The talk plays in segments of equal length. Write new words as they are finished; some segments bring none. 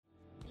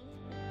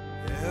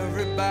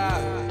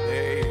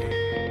everybody.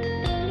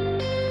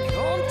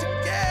 Come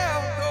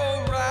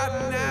together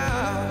right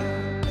now.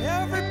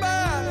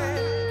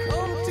 Everybody,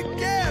 come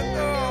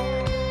together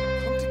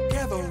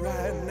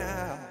right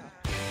now.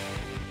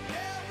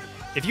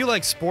 If you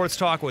like sports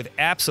talk with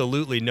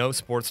absolutely no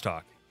sports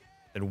talk,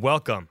 then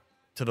welcome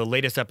to the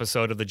latest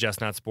episode of the Just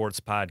Not Sports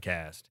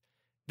podcast.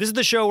 This is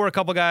the show where a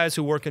couple guys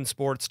who work in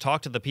sports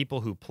talk to the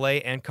people who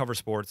play and cover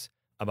sports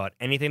about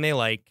anything they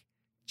like,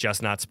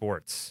 just not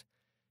sports.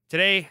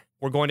 Today,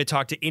 we're going to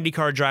talk to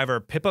IndyCar driver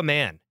Pippa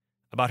Mann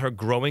about her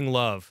growing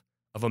love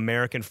of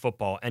American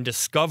football and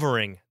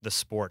discovering the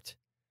sport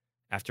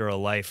after a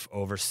life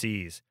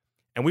overseas.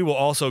 And we will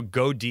also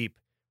go deep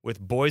with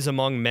Boys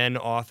Among Men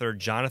author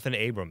Jonathan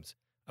Abrams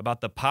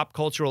about the pop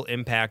cultural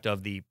impact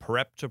of the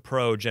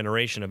prep-to-pro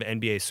generation of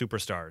NBA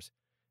superstars.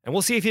 And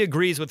we'll see if he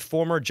agrees with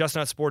former Just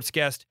Not Sports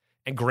guest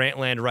and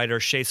Grantland writer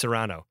Shea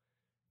Serrano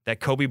that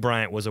Kobe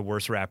Bryant was a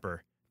worse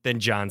rapper than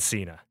John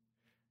Cena.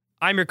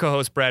 I'm your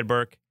co-host, Brad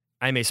Burke.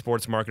 I'm a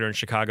sports marketer in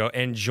Chicago,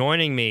 and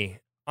joining me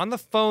on the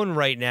phone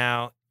right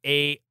now,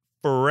 a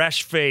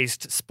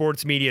fresh-faced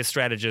sports media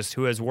strategist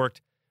who has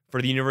worked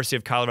for the University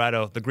of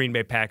Colorado, the Green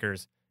Bay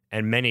Packers,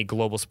 and many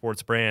global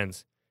sports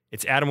brands.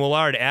 It's Adam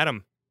Willard.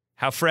 Adam,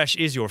 how fresh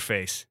is your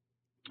face?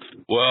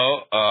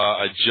 Well,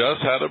 I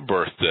just had a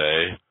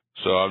birthday,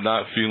 so I'm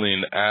not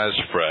feeling as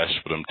fresh,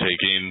 but I'm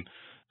taking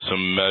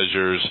some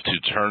measures to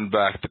turn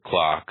back the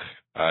clock.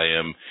 I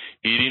am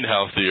eating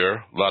healthier,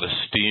 a lot of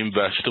steamed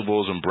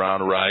vegetables and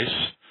brown rice,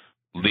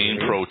 lean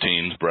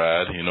proteins,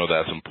 Brad. You know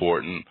that's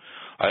important.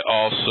 I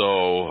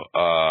also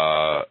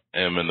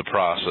am in the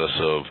process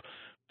of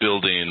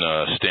building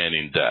a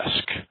standing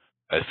desk.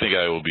 I think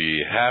I will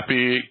be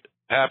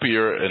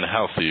happier and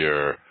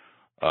healthier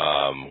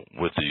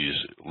with these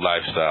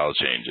lifestyle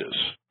changes.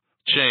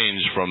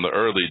 Change from the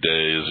early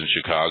days in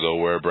Chicago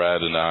where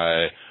Brad and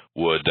I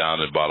would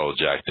down a bottle of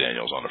Jack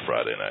Daniels on a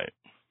Friday night.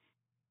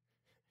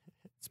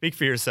 Speak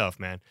for yourself,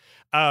 man.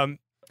 Come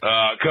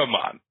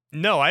on.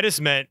 No, I just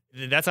meant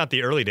that's not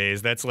the early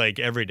days. That's like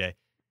every day.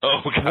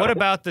 Oh, God. What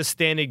about the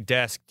standing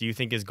desk do you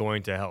think is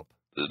going to help?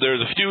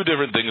 There's a few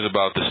different things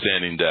about the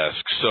standing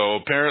desk. So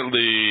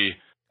apparently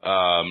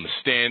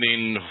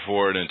standing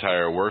for an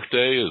entire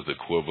workday is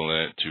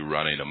equivalent to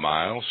running a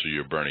mile, so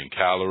you're burning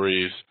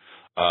calories.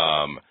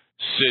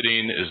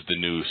 Sitting is the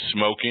new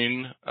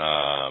smoking.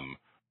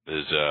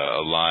 There's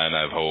a line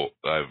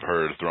I've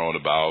heard thrown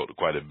about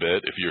quite a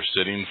bit. If you're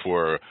sitting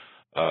for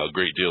a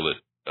great deal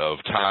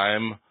of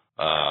time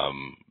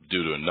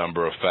due to a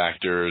number of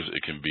factors,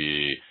 it can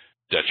be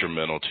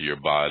detrimental to your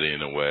body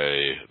in a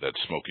way that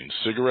smoking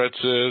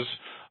cigarettes is.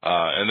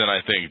 And then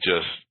I think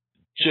just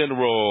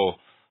general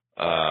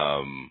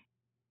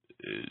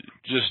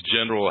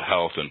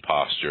health and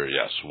posture,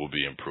 yes, will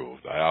be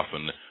improved. I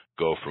often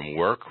go from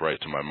work right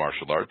to my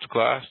martial arts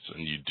class,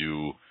 and you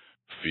do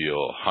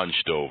feel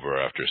hunched over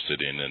after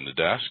sitting in the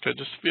desk. I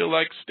just feel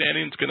like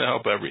standing's going to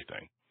help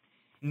everything.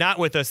 Not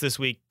with us this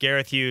week,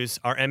 Gareth Hughes,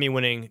 our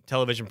Emmy-winning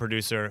television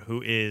producer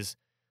who is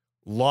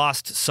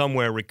lost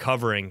somewhere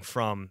recovering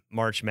from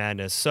March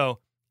Madness. So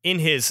in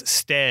his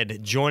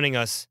stead, joining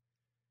us,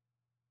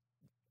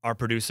 our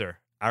producer,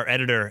 our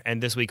editor,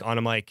 and this week on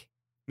a mic,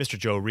 Mr.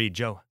 Joe Reed.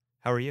 Joe,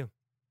 how are you?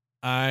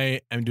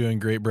 I am doing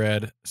great,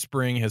 Brad.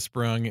 Spring has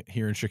sprung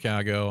here in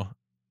Chicago,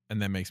 and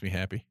that makes me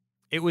happy.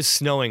 It was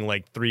snowing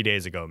like 3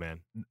 days ago,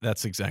 man.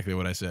 That's exactly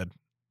what I said.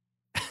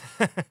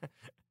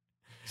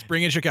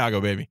 Spring in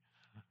Chicago, baby.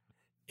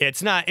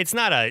 It's not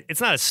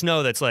a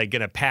snow that's like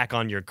gonna pack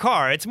on your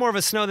car. It's more of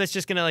a snow that's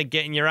just gonna like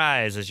get in your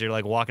eyes as you're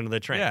like walking to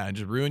the train. Yeah, and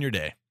just ruin your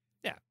day.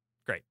 Yeah,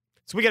 great.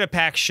 So we got a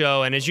packed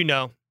show, and as you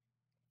know,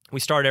 we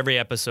start every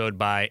episode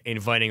by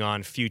inviting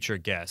on future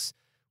guests.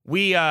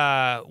 We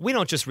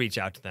don't just reach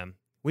out to them.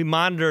 We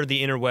monitor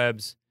the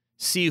interwebs,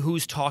 see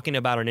who's talking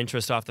about an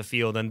interest off the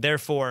field, and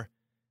therefore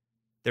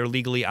they're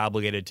legally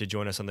obligated to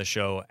join us on the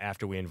show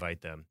after we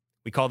invite them.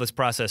 We call this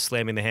process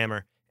slamming the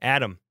hammer.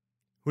 Adam,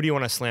 who do you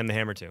want to slam the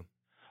hammer to?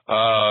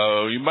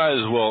 You might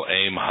as well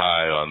aim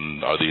high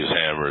on these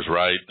hammers,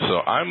 right?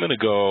 So I'm going to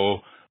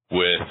go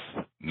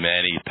with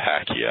Manny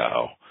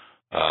Pacquiao.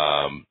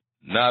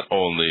 Not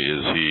only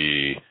is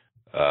he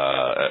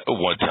at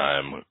one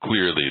time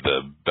clearly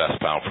the best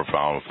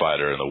pound-for-pound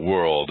fighter in the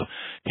world,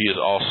 he is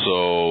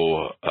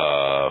also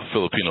a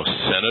Filipino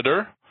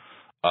senator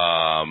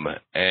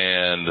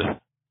and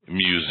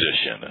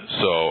musician.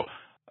 So,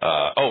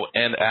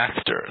 and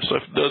actor. So,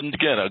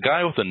 again, a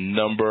guy with a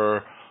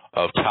number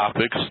of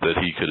topics that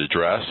he could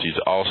address. He's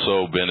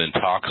also been in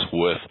talks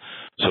with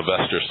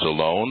Sylvester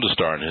Stallone to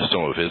star in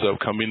some of his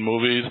upcoming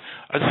movies.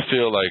 I just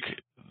feel like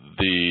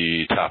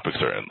the topics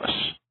are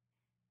endless.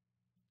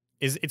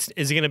 Is it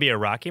going to be a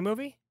Rocky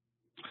movie?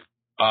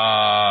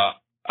 I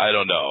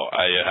don't know.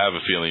 I have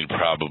a feeling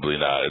probably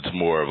not. It's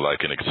more of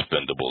like an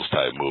Expendables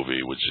type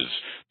movie, which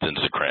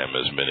tends to cram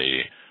as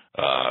many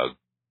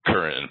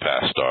current and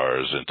past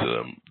stars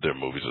into their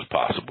movies as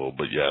possible,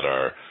 but yet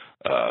are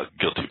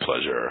guilty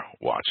pleasure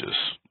watches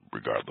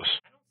regardless.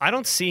 I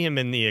don't see him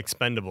in the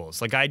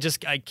Expendables. Like I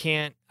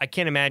can't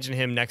imagine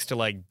him next to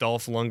like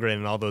Dolph Lundgren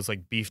and all those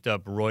like beefed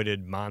up,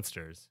 roided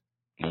monsters.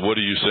 What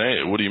are you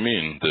saying? What do you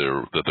mean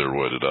that they're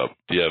roided up?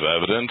 Do you have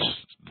evidence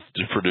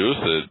to produce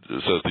that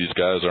says these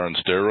guys are on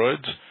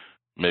steroids?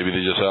 Maybe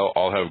they just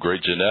all have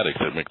great genetics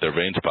that make their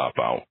veins pop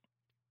out.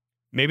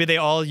 Maybe they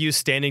all use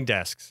standing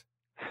desks.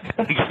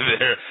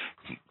 They're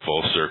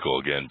full circle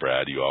again,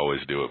 Brad. You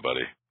always do it,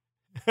 buddy.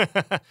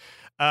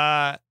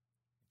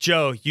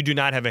 Joe, you do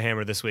not have a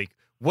hammer this week.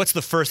 What's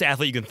the first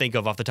athlete you can think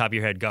of off the top of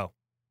your head? Go.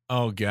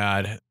 Oh,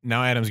 God.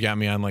 Now Adam's got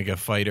me on like a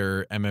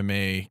fighter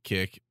MMA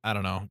kick. I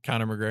don't know.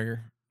 Conor McGregor?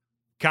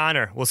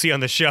 Connor, we'll see you on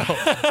the show.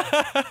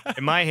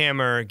 And my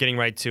hammer, getting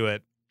right to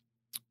it,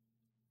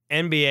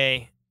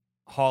 NBA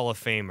Hall of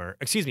Famer.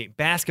 Excuse me,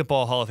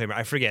 Basketball Hall of Famer.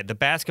 I forget. The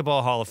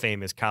Basketball Hall of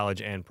Fame is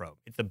college and pro.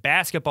 It's the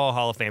Basketball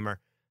Hall of Famer,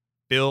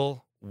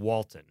 Bill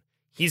Walton.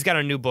 He's got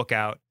a new book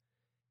out.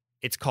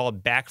 It's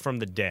called Back from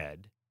the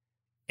Dead.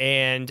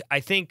 And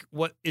I think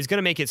what is going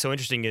to make it so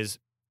interesting is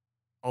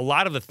a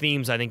lot of the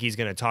themes I think he's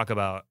going to talk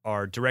about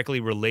are directly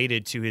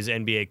related to his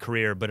NBA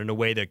career, but in a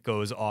way that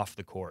goes off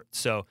the court.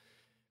 So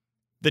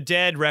the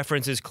Dead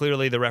reference is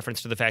clearly the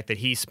reference to the fact that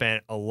he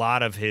spent a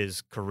lot of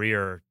his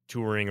career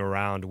touring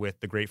around with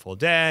the Grateful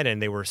Dead,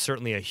 and they were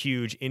certainly a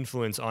huge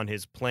influence on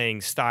his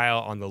playing style,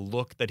 on the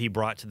look that he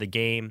brought to the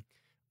game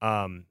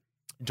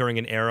during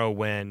an era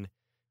when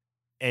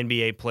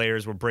NBA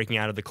players were breaking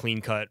out of the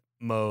clean-cut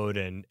mode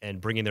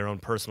and bringing their own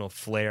personal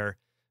flair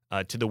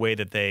to the way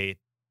that they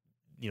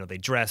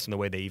dressed and the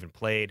way they even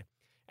played.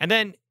 And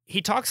then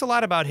he talks a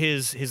lot about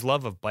his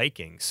love of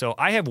biking. So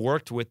I have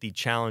worked with the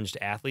Challenged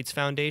Athletes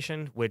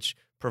Foundation, which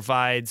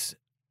provides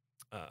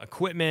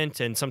equipment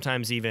and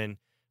sometimes even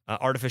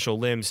artificial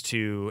limbs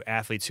to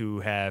athletes who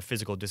have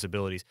physical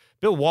disabilities.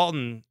 Bill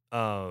Walton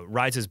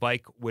rides his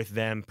bike with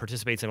them,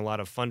 participates in a lot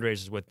of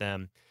fundraisers with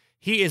them.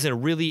 He is a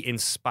really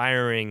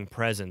inspiring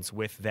presence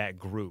with that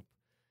group.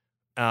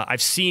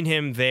 I've seen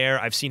him there.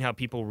 I've seen how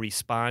people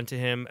respond to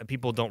him.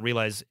 People don't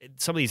realize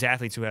some of these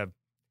athletes who have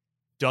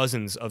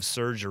dozens of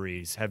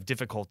surgeries have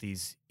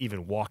difficulties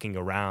even walking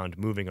around,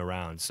 moving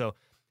around. So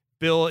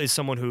Bill is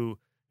someone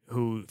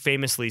who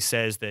famously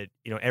says that,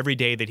 every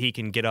day that he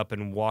can get up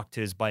and walk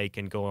to his bike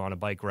and go on a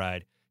bike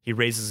ride, he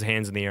raises his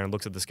hands in the air and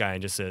looks at the sky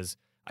and just says,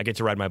 I get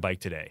to ride my bike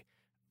today.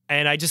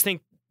 And I just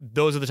think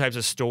those are the types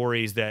of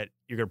stories that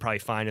you're going to probably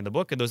find in the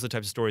book, and those are the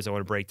types of stories I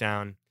want to break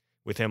down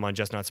with him on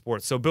Just Not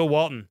Sports. So Bill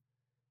Walton,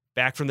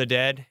 back from the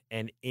dead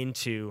and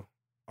into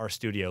our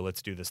studio.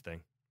 Let's do this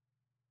thing.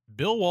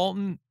 Bill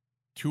Walton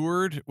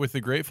toured with the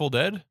Grateful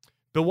Dead?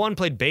 Bill Walton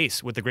played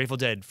bass with the Grateful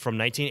Dead from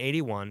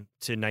 1981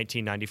 to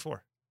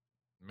 1994.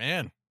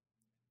 Man.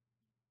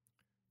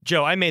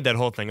 Joe, I made that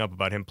whole thing up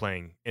about him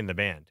playing in the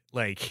band.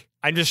 Like,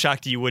 I'm just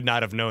shocked you would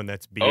not have known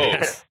that's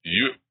BS. Oh,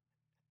 you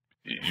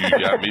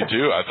got me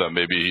too. I thought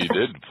maybe he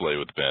did play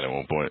with the band at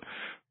one point.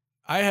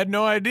 I had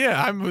no idea.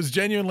 I was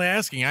genuinely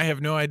asking. I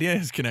have no idea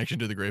his connection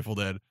to the Grateful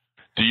Dead.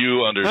 Do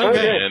you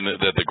understand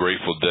that the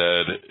Grateful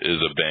Dead is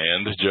a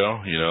band,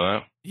 Joe? You know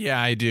that?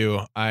 Yeah, I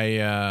do.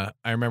 I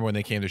remember when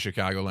they came to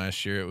Chicago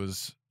last year.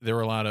 There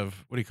were a lot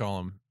of, what do you call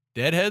them?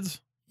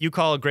 Deadheads? You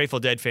call Grateful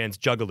Dead fans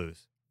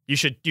juggaloos. You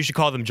should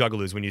call them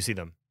juggaloos when you see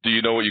them. Do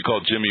you know what you call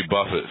Jimmy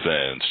Buffett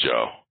fans,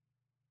 Joe?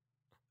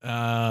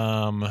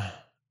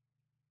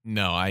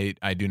 No,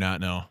 I do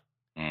not know.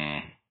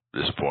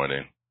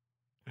 Disappointing.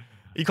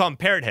 You call them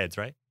parrot heads,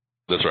 right?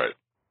 That's right.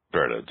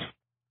 Parrot heads.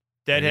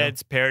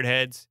 Deadheads, parrot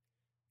heads,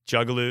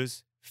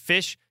 juggaloos,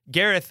 fish.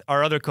 Gareth,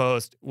 our other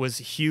co-host, was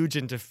huge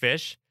into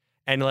fish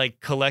and like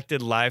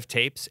collected live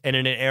tapes. And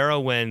in an era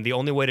when the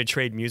only way to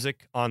trade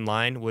music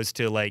online was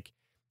to like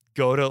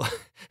go to,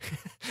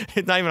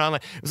 it's not even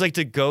online. It was like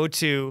to go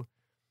to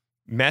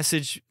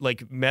message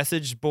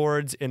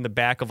boards in the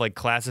back of like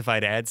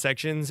classified ad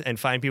sections and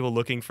find people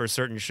looking for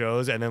certain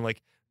shows and then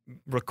like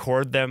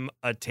record them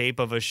a tape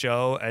of a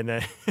show and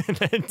then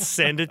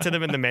send it to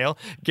them in the mail.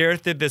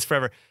 Gareth did this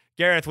forever.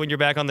 Gareth, when you're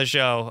back on the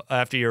show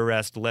after your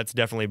arrest, let's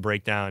definitely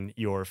break down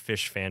your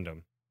fish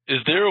fandom. Is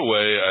there a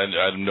way,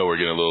 I know we're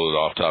getting a little bit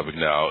off topic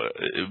now,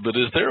 but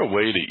is there a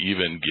way to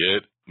even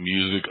get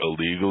music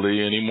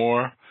illegally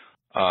anymore?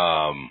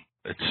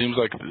 It seems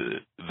like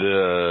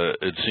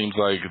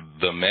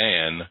the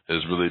Mann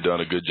has really done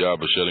a good job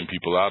of shutting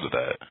people out of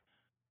that.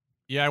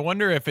 Yeah, I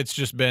wonder if it's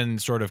just been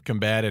sort of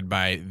combated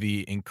by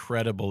the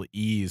incredible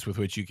ease with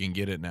which you can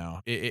get it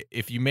now.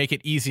 If you make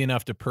it easy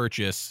enough to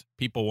purchase,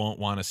 people won't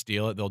want to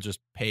steal it. They'll just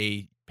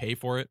pay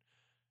for it.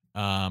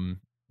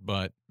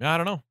 But I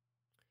don't know.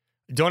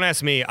 Don't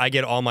ask me. I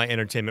get all my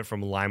entertainment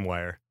from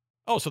LimeWire.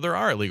 Oh, so there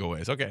are illegal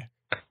ways. Okay.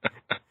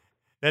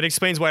 That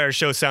explains why our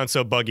show sounds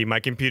so buggy. My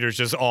computer's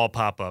just all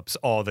pop-ups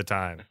all the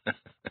time.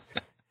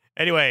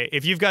 Anyway,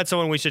 if you've got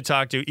someone we should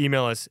talk to,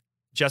 email us,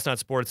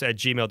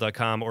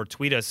 justnotsports@gmail.com, or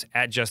tweet us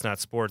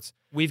 @justnotsports.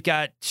 We've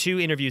got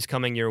 2 interviews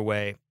coming your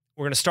way.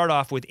 We're going to start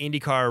off with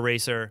IndyCar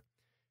racer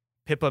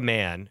Pippa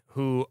Mann,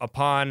 who,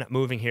 upon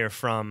moving here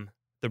from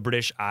the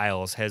British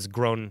Isles, has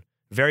grown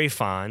very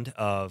fond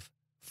of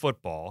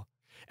football.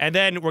 And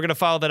then we're going to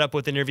follow that up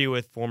with an interview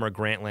with former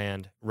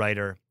Grantland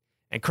writer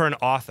and current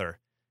author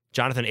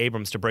Jonathan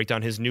Abrams to break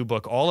down his new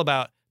book all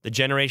about the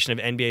generation of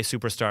NBA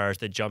superstars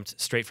that jumped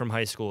straight from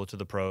high school to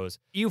the pros.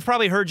 You've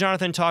probably heard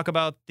Jonathan talk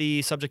about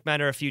the subject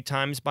matter a few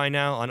times by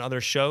now on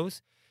other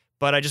shows,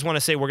 but I just want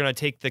to say we're going to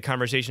take the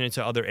conversation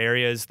into other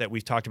areas that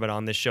we've talked about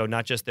on this show,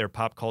 not just their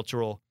pop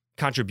cultural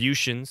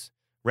contributions,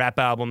 rap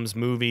albums,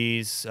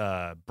 movies,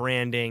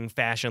 branding,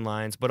 fashion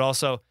lines, but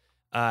also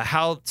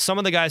how some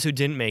of the guys who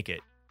didn't make it,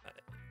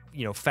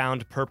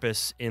 found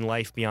purpose in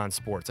life beyond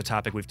sports, a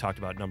topic we've talked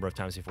about a number of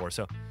times before.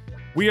 So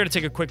we are going to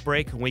take a quick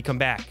break. When we come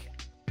back,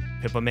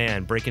 Pippa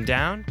Mann breaking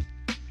down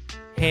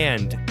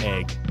Hand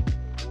Egg.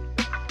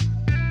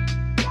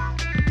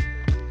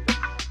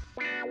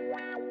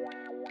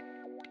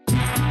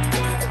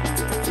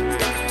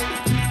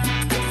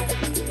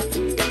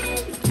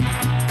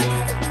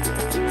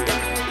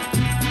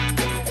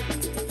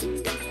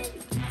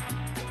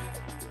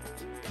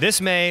 This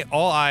May,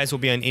 all eyes will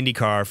be on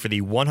IndyCar for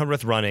the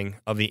 100th running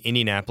of the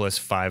Indianapolis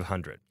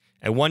 500.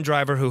 And one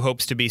driver who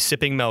hopes to be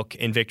sipping milk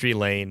in victory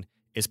lane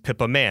is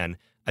Pippa Mann,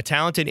 a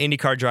talented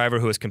IndyCar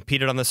driver who has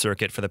competed on the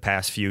circuit for the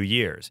past few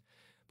years.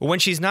 But when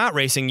she's not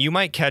racing, you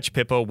might catch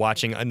Pippa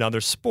watching another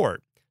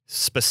sport,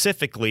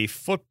 specifically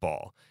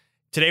football.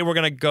 Today, we're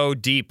going to go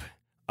deep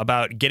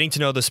about getting to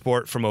know the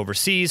sport from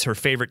overseas, her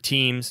favorite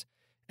teams,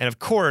 and of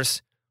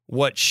course,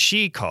 what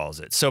she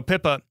calls it. So,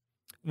 Pippa,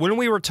 when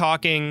we were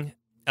talking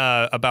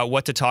about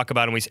what to talk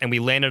about and we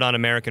landed on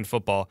American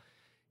football,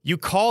 you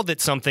called it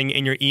something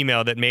in your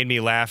email that made me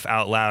laugh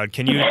out loud.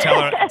 Can you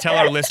tell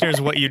our listeners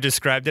what you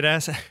described it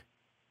as?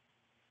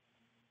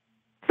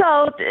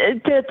 So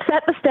to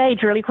set the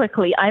stage really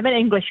quickly, I'm an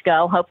English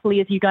girl, hopefully,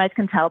 as you guys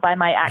can tell by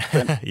my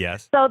accent.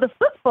 Yes. So the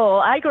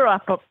football I grew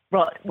up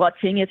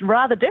watching is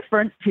rather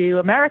different to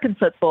American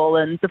football,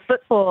 and the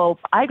football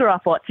I grew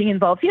up watching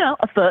involves,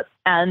 a foot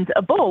and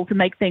a ball to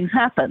make things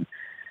happen.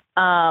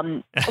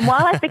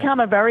 While I've become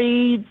a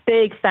very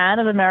big fan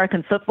of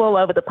American football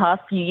over the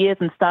past few years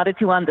and started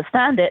to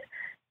understand it,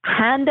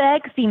 Hand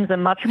Egg seems a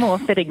much more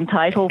fitting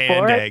title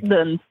for it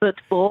than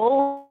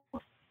football.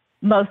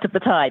 Most of the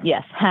time,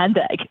 yes, Hand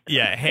Egg.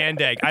 Yeah,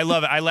 Hand Egg. I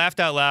love it. I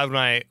laughed out loud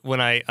when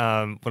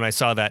I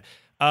saw that.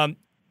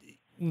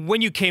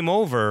 When you came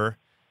over,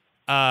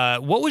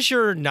 what was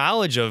your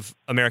knowledge of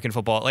American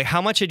football? Like,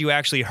 how much had you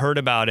actually heard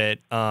about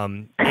it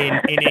in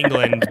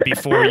England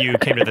before you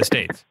came to the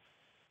States?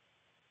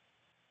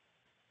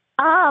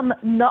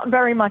 Not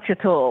very much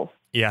at all.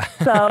 Yeah.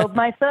 So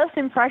my first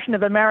impression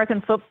of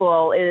American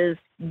football is,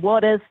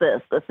 what is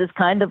this? This is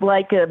kind of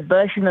like a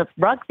version of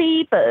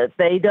rugby, but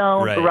they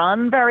don't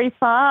run very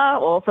far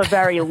or for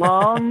very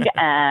long,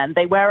 and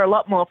they wear a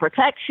lot more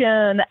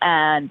protection.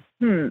 And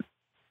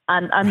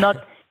I'm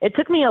not. It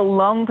took me a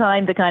long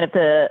time to kind of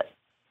to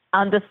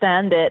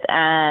understand it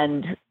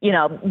and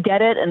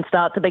get it and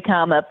start to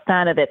become a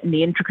fan of it and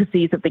the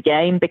intricacies of the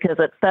game. Because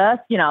at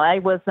first,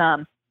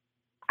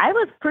 I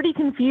was pretty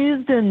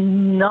confused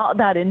and not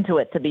that into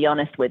it, to be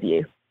honest with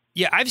you.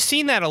 Yeah, I've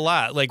seen that a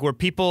lot, like where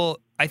people,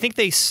 I think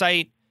they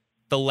cite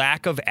the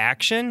lack of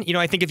action.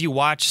 I think if you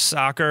watch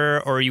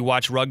soccer or you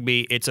watch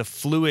rugby,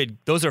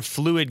 those are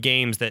fluid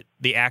games that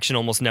the action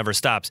almost never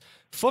stops.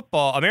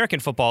 Football,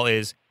 American football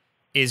is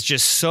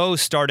just so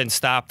start and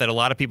stop that a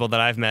lot of people that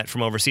I've met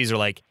from overseas are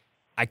like,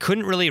 I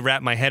couldn't really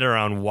wrap my head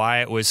around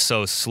why it was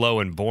so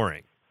slow and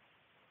boring.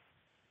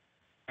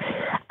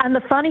 And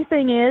the funny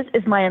thing is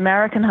my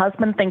American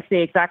husband thinks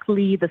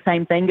exactly the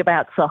same thing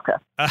about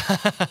soccer.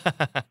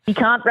 He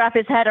can't wrap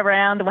his head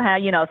around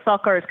how,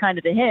 soccer is kind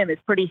of, to him, is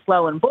pretty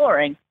slow and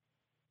boring.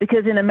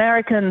 Because in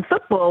American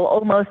football,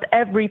 almost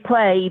every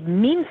play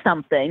means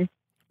something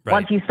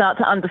once you start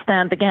to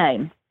understand the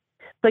game.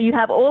 So you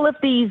have all of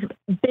these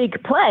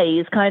big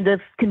plays kind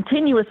of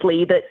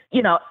continuously that,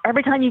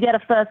 every time you get a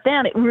first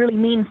down, it really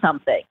means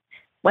something.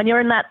 When you're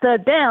in that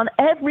third down,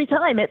 every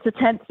time it's a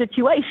tense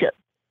situation.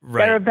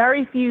 Right. There are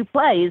very few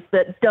plays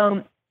that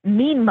don't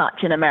mean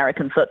much in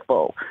American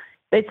football.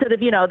 They sort of,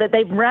 that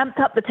they've ramped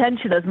up the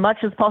tension as much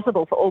as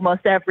possible for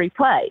almost every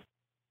play.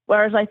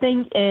 Whereas I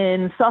think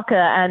in soccer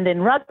and in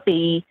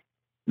rugby,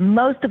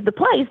 most of the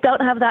plays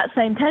don't have that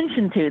same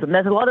tension to them.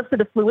 There's a lot of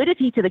sort of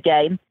fluidity to the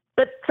game,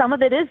 but some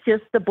of it is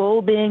just the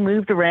ball being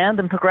moved around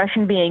and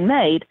progression being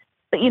made.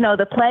 But,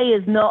 the play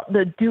is not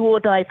the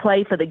do-or-die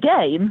play for the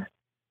game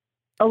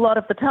a lot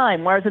of the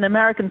time. Whereas in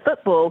American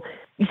football,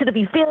 you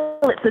feel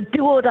it's a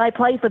do-or-die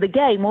play for the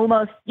game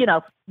almost,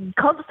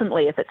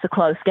 constantly if it's a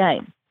close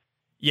game.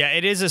 Yeah,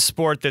 it is a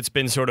sport that's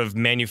been sort of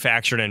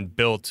manufactured and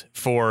built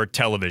for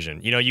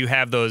television. You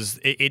have those.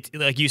 It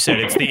like you said,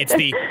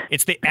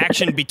 it's the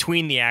action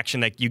between the action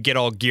that you get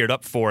all geared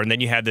up for, and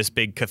then you have this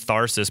big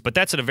catharsis. But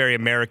that's a very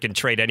American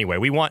trait anyway.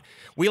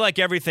 We like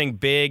everything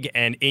big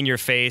and in your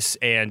face,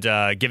 and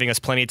giving us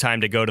plenty of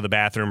time to go to the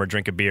bathroom or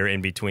drink a beer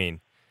in between.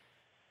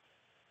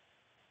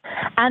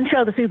 And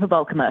show the Super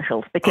Bowl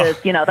commercials because,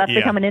 that's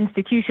become an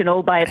institution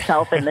all by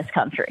itself in this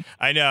country.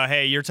 I know.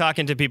 Hey, you're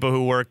talking to people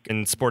who work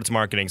in sports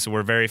marketing, so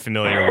we're very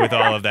familiar with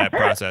all of that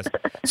process.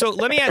 So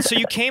let me ask, so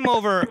you came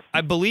over,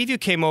 I believe you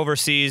came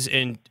overseas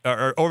to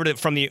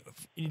the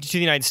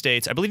United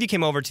States. I believe you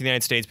came over to the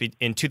United States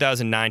in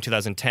 2009,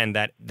 2010,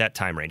 that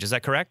time range. Is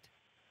that correct?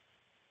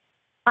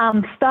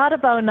 Start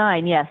of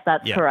 2009, yes,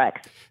 that's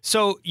correct.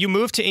 So you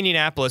moved to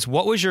Indianapolis.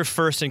 What was your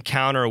first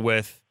encounter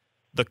with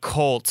the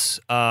Colts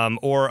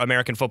or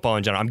American football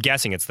in general? I'm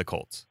guessing it's the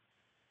Colts.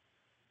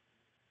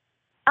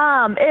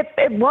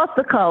 It was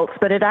the Colts,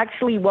 but it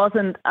actually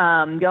wasn't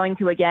going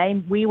to a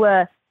game. We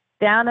were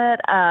down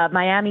at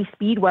Miami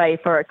Speedway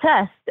for a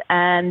test,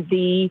 and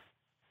the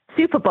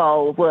Super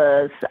Bowl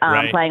was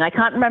playing. I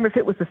can't remember if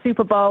it was the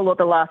Super Bowl or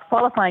the last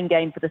qualifying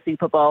game for the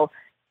Super Bowl.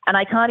 And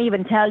I can't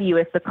even tell you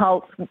if the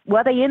Colts,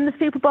 were they in the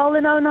Super Bowl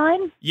in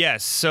 2009?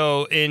 Yes.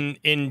 So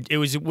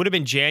it would have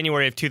been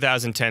January of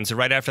 2010. So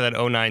right after that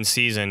 2009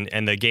 season,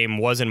 and the game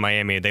was in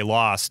Miami. They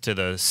lost to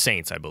the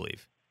Saints, I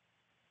believe.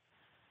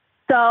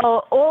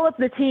 So all of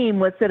the team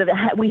was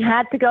we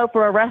had to go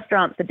for a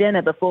restaurant for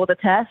dinner before the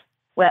test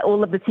where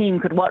all of the team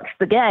could watch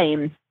the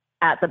game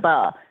at the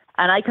bar.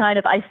 And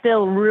I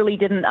still really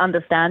didn't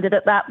understand it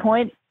at that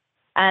point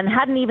and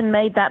hadn't even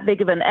made that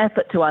big of an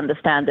effort to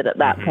understand it at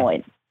that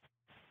point.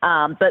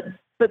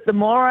 But the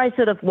more I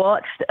sort of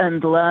watched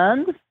and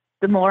learned,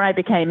 the more I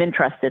became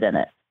interested in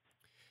it.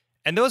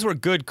 And those were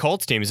good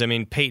Colts teams. I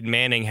mean, Peyton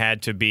Manning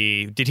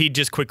did he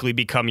just quickly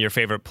become your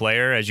favorite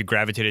player as you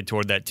gravitated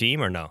toward that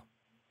team or no?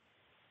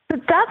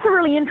 But that's a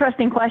really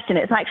interesting question.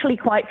 It's actually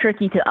quite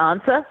tricky to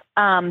answer.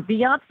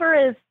 The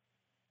answer is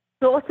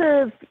sort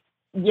of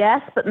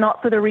yes, but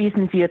not for the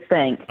reasons you'd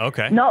think.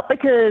 Okay. Not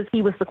because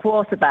he was the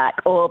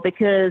quarterback or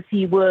because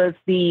he was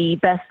the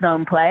best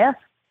known player.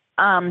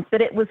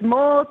 But it was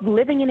more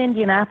living in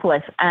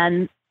Indianapolis,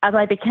 and as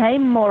I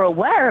became more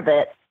aware of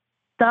it,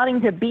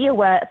 starting to be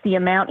aware of the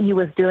amount he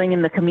was doing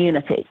in the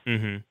community.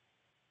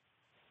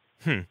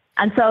 Mm-hmm.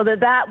 And so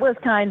that was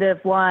kind of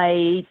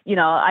why,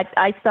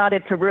 I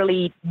started to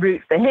really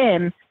root for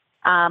him.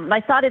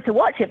 I started to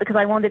watch it because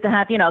I wanted to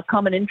have,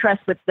 common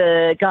interest with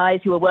the guys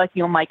who were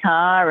working on my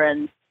car,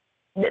 and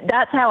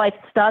that's how I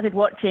started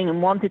watching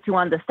and wanted to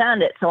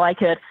understand it so I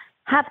could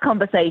have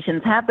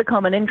conversations, have the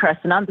common interest,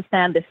 and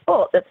understand this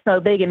sport that's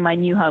so big in my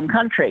new home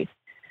country.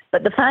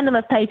 But the fandom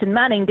of Peyton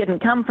Manning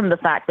didn't come from the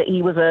fact that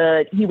he was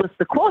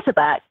the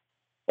quarterback.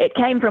 It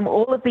came from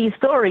all of these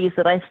stories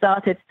that I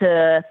started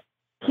to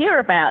hear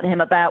about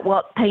him, about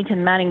what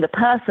Peyton Manning, the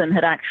person,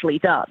 had actually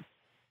done.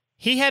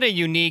 He had a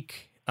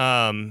unique...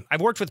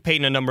 I've worked with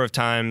Peyton a number of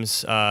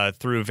times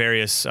through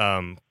various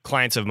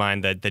clients of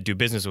mine that do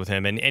business with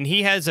him, and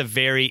he has a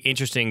very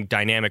interesting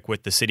dynamic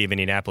with the city of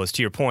Indianapolis.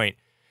 To your point,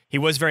 he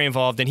was very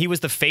involved, and he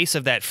was the face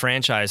of that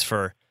franchise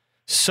for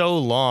so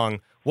long.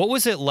 What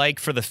was it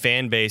like for the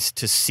fan base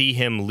to see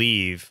him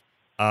leave,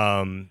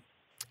 and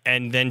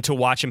then to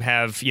watch him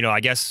have,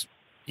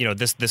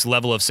 this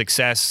level of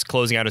success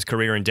closing out his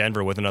career in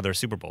Denver with another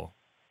Super Bowl?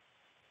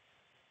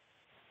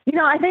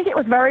 I think it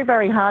was very,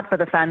 very hard for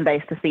the fan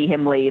base to see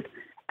him leave.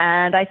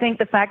 And I think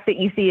the fact that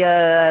you see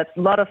a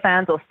lot of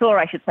fans, or saw,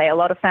 I should say, a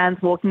lot of fans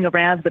walking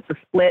around with the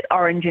split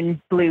orange and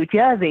blue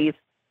jerseys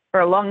for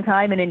a long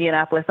time in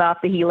Indianapolis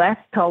after he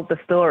left told the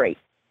story.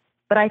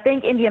 But I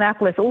think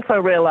Indianapolis also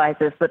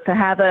realizes that to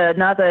have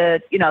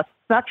another,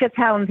 such a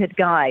talented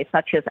guy,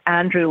 such as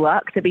Andrew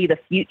Luck, to be the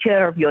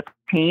future of your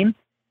team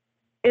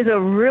is a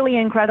really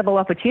incredible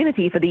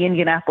opportunity for the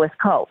Indianapolis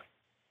Colts.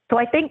 So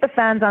I think the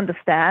fans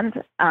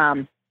understand.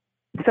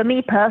 For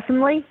me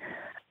personally,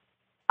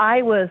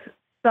 I was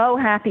so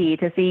happy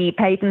to see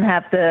Peyton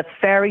have the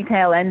fairy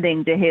tale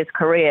ending to his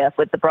career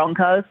with the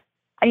Broncos.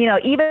 And,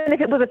 even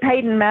if it was a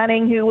Peyton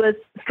Manning who was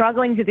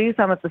struggling to do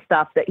some of the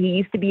stuff that he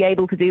used to be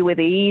able to do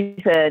with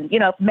ease, and,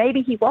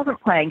 maybe he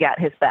wasn't playing at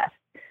his best.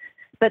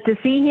 But to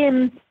see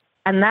him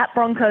and that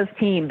Broncos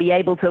team be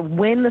able to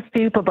win the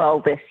Super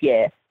Bowl this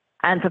year,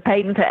 and for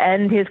Peyton to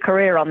end his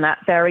career on that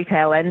fairy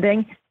tale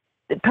ending,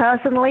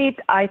 personally,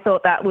 I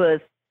thought that was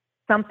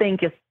something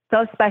just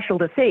so special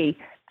to see.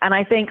 And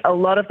I think a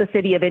lot of the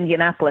city of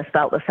Indianapolis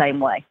felt the same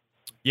way.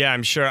 Yeah,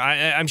 I'm sure.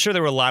 I'm sure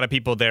there were a lot of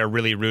people there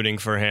really rooting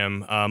for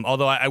him.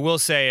 Although I will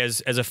say,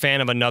 as a fan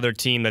of another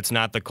team that's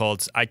not the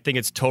Colts, I think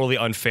it's totally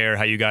unfair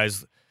how you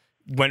guys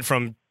went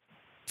from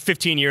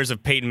 15 years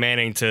of Peyton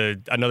Manning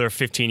to another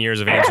 15 years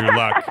of Andrew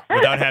Luck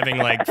without having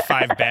like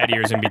 5 bad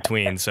years in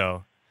between.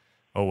 So,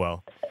 oh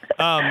well.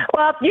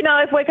 Well,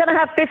 if we're going to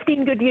have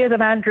 15 good years of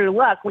Andrew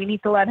Luck, we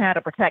need to learn how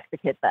to protect the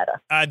kid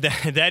better.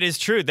 That is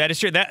true. That is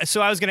true.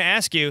 So I was going to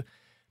ask you,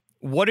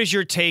 what is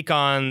your take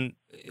on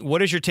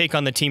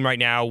the team right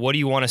now? What do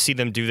you want to see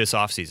them do this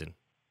offseason?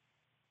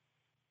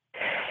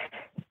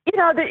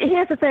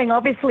 Here's the thing.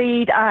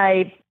 Obviously,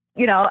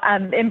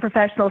 I'm in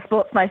professional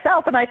sports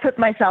myself, and I put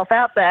myself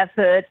out there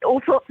for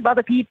all sorts of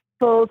other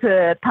people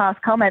to pass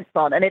comments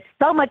on. And it's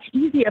so much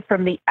easier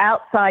from the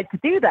outside to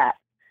do that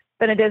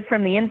than it is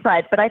from the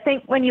inside. But I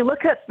think when you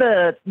look at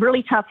the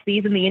really tough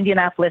season the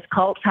Indianapolis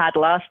Colts had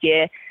last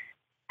year,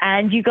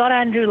 and you got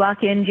Andrew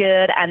Luck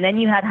injured, and then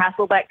you had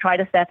Hasselbeck try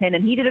to step in,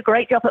 and he did a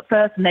great job at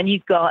first, and then you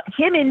got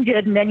him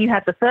injured, and then you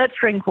had the third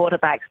string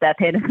quarterback step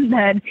in, and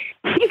then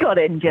he got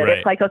injured. Right.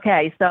 It's like,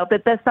 okay, so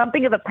but there's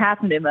something of a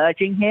pattern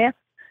emerging here.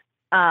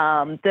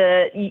 From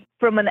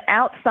an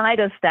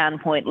outsider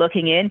standpoint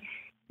looking in,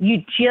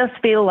 you just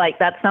feel like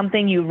that's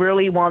something you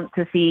really want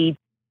to see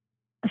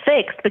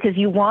fixed, because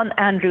you want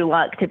Andrew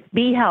Luck to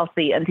be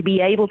healthy and to be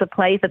able to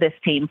play for this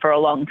team for a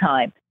long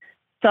time.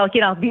 So,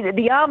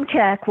 the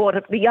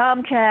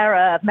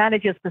armchair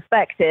manager's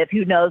perspective,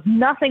 who knows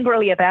nothing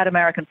really about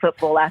American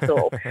football at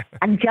all,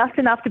 and just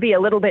enough to be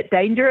a little bit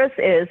dangerous,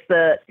 is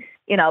that,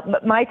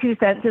 my 2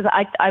 cents is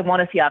I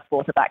want to see our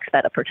quarterbacks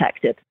better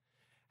protected.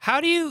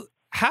 How do you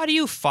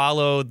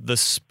follow the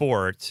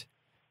sport,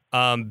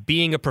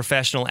 being a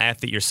professional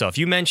athlete yourself?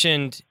 You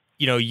mentioned,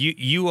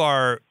 you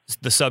are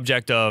the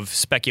subject of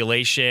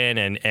speculation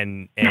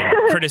and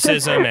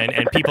criticism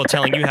and people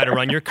telling you how to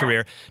run your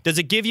career. Does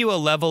it give you a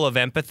level of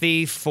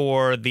empathy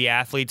for the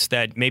athletes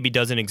that maybe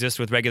doesn't exist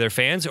with regular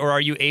fans, or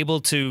are you able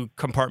to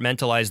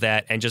compartmentalize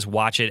that and just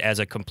watch it as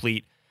a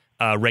complete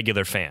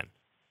regular fan?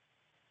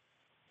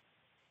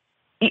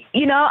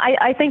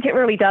 I think it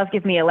really does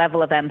give me a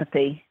level of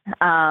empathy.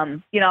 I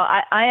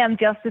am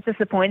just as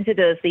disappointed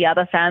as the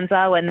other fans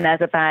are when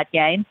there's a bad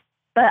game.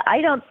 But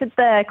I don't sit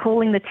there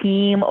calling the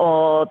team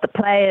or the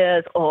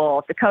players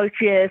or the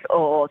coaches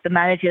or the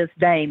managers'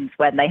 names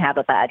when they have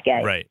a bad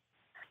game. Right.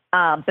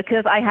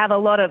 Because I have a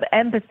lot of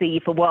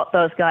empathy for what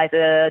those guys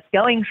are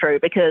going through.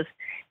 Because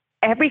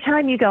every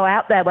time you go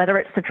out there, whether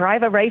it's to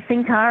drive a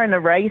racing car in a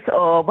race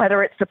or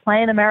whether it's to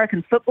play an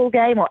American football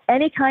game or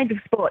any kind of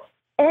sport,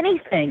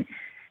 anything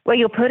where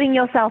you're putting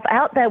yourself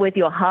out there with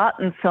your heart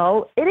and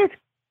soul, it is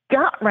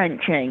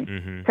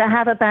gut-wrenching to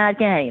have a bad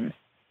game.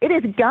 It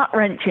is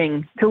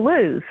gut-wrenching to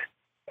lose.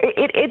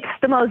 It's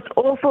the most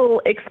awful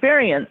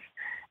experience.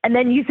 And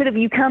then you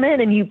come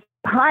in and you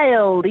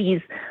pile these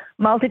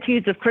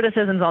multitudes of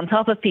criticisms on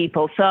top of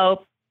people.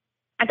 So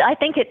I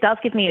think it does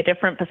give me a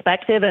different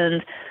perspective,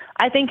 and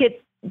I think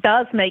it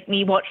does make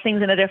me watch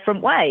things in a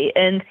different way.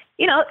 And,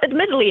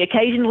 admittedly,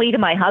 occasionally to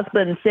my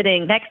husband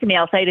sitting next to me,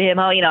 I'll say to him,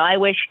 I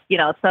wish,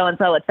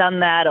 so-and-so had done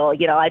that, or,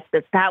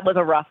 that was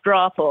a rough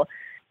drop.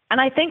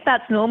 And I think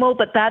that's normal,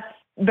 but that's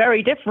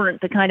very different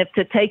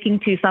to taking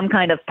to some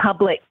kind of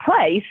public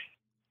place,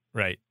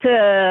 right,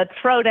 to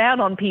throw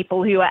down on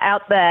people who are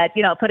out there,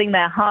 putting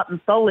their heart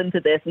and soul into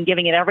this and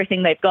giving it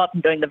everything they've got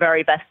and doing the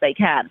very best they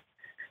can.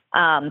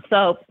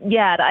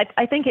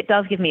 I think it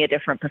does give me a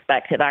different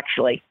perspective,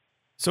 actually.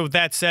 So with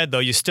that said, though,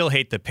 you still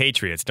hate the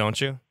Patriots, don't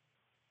you?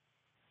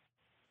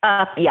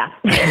 Yeah.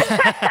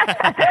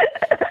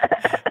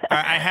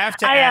 I have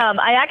to.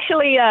 I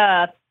actually.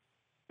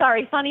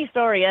 Sorry, funny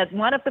story.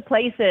 One of the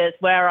places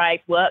where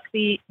I work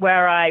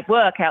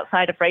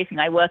outside of racing,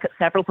 I work at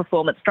several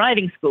performance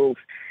driving schools.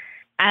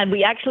 And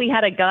we actually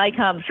had a guy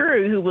come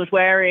through who was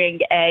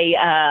wearing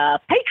a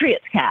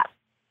Patriots cap.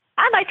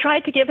 And I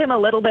tried to give him a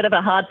little bit of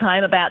a hard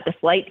time about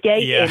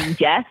Deflategate in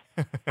jest.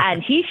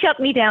 And he shut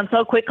me down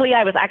so quickly,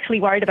 I was actually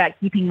worried about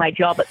keeping my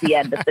job at the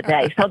end of the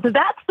day. So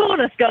that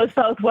soreness goes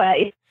both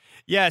ways.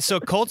 Yeah,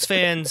 so Colts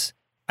fans,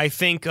 I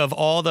think of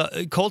all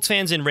the Colts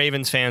fans and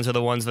Ravens fans are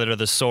the ones that are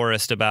the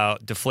sorest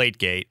about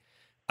Deflategate.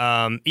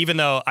 Even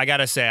though I got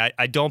to say,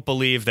 I don't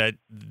believe that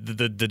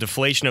the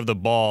deflation of the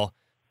ball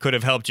could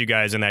have helped you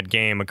guys in that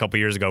game a couple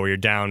years ago where you're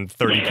down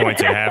 30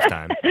 points at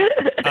halftime.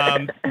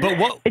 But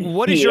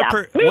what is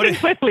your moving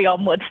quickly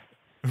onwards?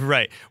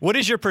 Right. What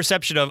is your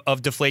perception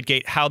of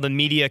Deflategate, how the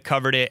media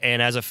covered it,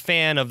 and as a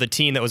fan of the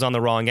team that was on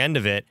the wrong end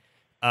of it,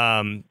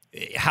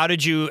 how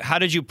did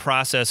you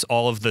process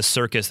all of the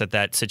circus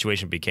that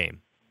situation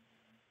became?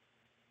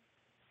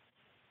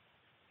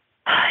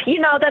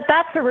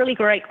 That's a really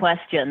great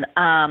question.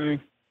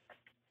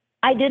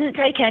 I didn't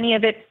take any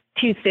of it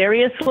too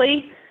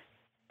seriously.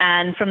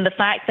 And from the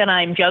fact that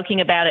I'm joking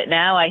about it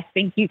now, I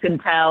think you can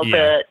tell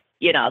that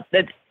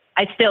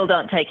I still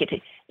don't take it.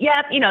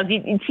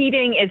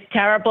 Cheating is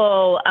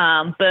terrible.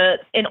 But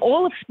in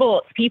all of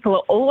sports, people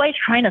are always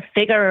trying to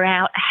figure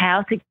out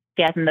how to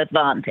get an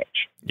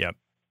advantage. Yep.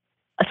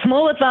 A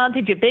small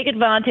advantage, a big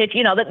advantage,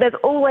 there's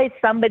always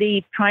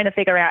somebody trying to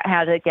figure out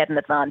how to get an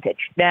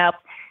advantage. Now,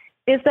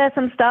 is there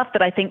some stuff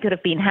that I think could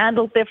have been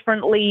handled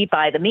differently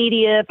by the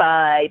media,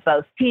 by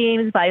both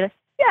teams?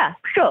 Yeah,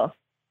 sure.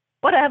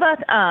 Whatever.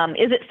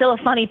 Is it still a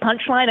funny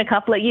punchline a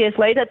couple of years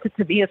later?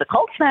 To me as a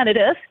Colts fan, it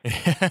is.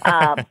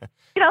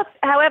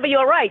 However,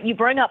 you're right. You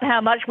bring up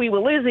how much we were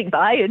losing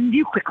by, and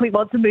you quickly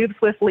want to move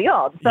swiftly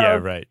on. So, yeah,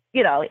 right.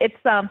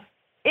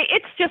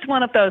 It's just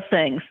one of those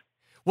things.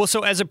 Well,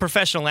 so as a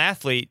professional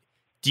athlete,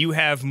 do you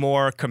have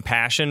more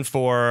compassion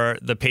for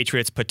the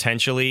Patriots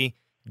potentially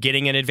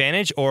getting an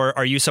advantage, or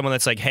are you someone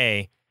that's like,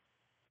 hey,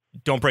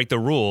 don't break the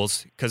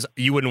rules, because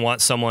you wouldn't want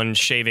someone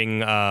shaving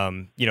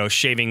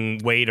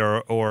weight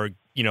or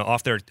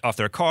off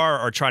their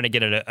car or trying to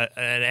get an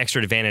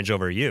extra advantage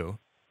over you?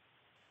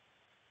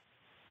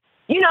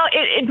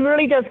 It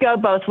really does go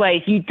both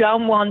ways. You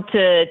don't want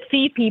to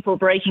see people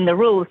breaking the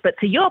rules, but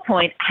to your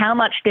point, how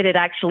much did it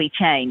actually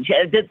change?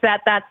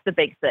 That's the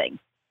big thing.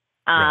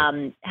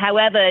 Right.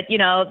 However,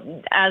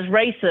 as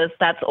racists,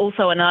 that's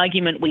also an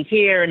argument we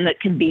hear and that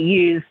can be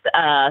used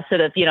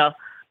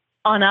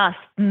on us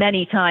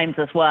many times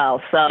as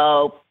well.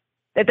 So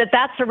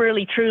that's a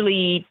really,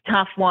 truly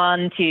tough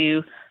one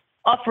to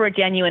offer a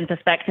genuine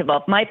perspective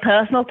of. My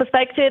personal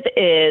perspective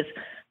is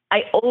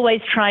I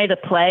always try to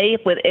play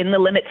within the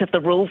limits of the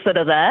rules that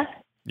are there.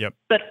 Yep.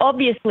 But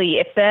obviously,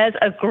 if there's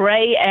a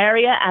gray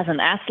area as an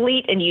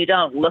athlete and you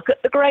don't look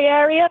at the gray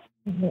area,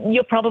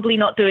 you're probably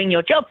not doing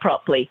your job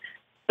properly.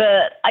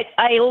 But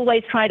I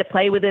always try to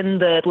play within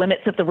the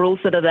limits of the rules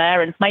that are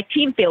there. And my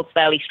team feels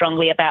fairly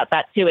strongly about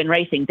that, too, in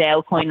racing,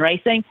 Dale Coyne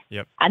Racing.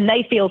 Yep. And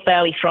they feel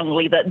fairly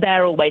strongly that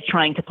they're always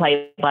trying to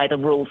play by the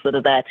rules that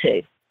are there,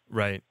 too.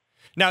 Right.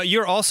 Now,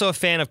 you're also a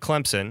fan of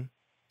Clemson.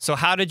 So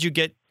how did you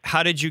get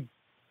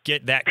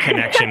that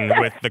connection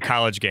with the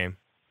college game?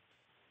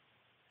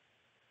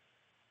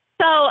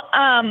 So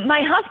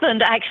my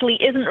husband actually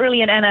isn't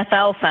really an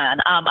NFL fan.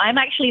 I'm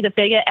actually the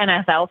bigger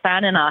NFL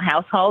fan in our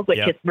household, which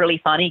is really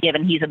funny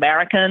given he's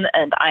American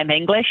and I'm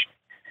English.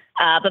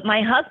 But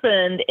my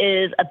husband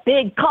is a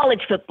big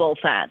college football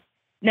fan.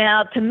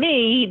 Now, to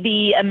me,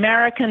 the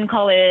American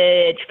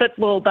college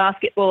football,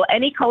 basketball,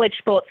 any college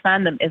sports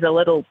fandom is a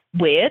little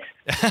weird.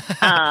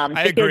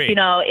 I agree.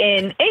 Because,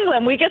 in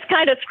England, we just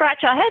kind of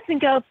scratch our heads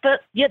and go, but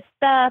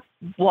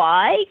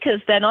why? Because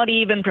they're not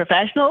even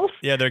professionals.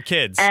 Yeah, they're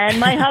kids. And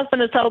my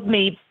husband has told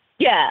me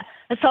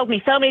so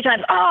many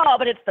times,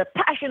 but it's the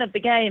passion of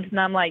the games. And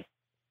I'm like,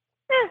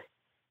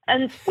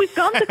 And we've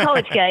gone to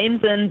college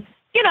games and,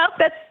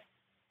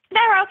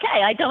 they're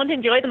okay. I don't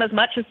enjoy them as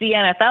much as the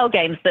NFL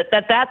games, but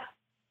that's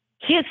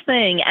his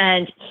thing,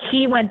 and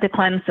he went to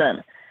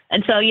Clemson.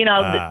 And so,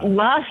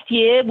 last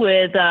year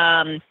with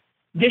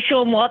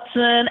Deshaun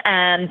Watson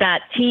and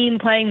that team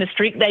playing the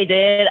streak they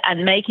did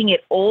and making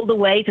it all the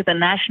way to the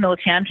national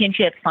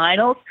championship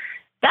finals,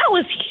 that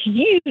was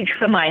huge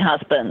for my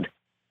husband.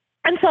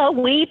 And so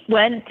we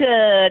went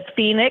to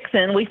Phoenix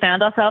and we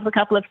found ourselves a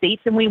couple of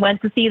seats and we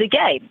went to see the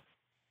game.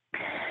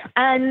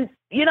 And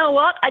you know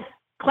what?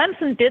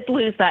 Clemson did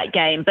lose that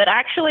game, but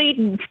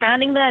actually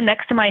standing there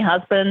next to my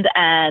husband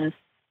and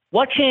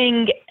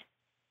watching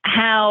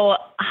how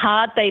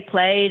hard they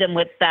played and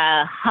with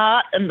the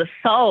heart and the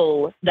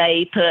soul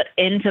they put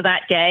into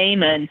that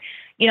game. And,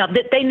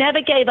 they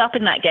never gave up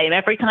in that game.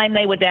 Every time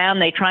they were down,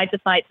 they tried to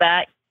fight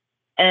back.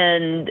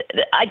 And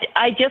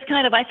I just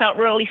I felt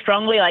really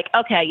strongly like,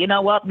 okay, you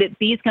know what?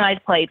 These guys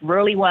played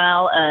really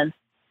well. And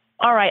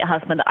all right,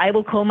 husband, I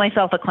will call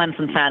myself a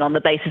Clemson fan on the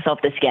basis of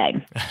this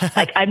game.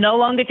 I'm no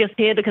longer just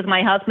here because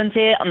my husband's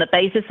here on the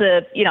basis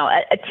of,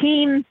 a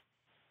team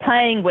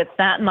playing with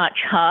that much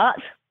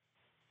heart.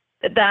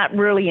 That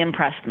really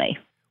impressed me.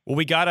 Well,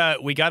 we got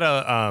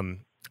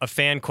a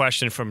fan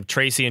question from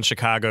Tracy in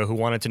Chicago who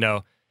wanted to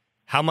know,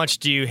 how much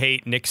do you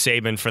hate Nick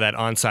Saban for that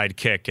onside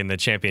kick in the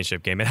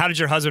championship game? And how did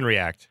your husband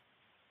react?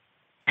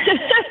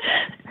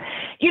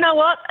 You know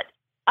what?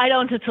 I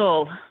don't at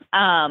all.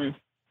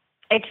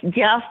 It's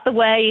just the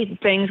way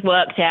things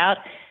worked out.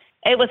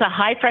 It was a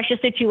high-pressure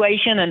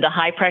situation and a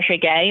high-pressure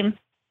game.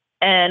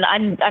 And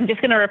I'm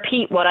just going to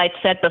repeat what I'd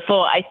said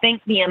before. I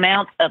think the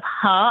amount of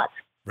heart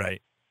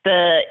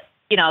that,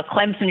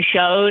 Clemson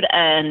showed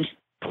and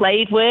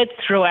played with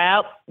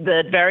throughout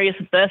the various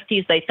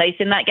adversities they faced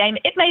in that game,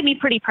 it made me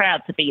pretty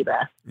proud to be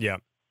there. Yeah.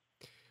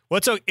 Well,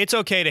 it's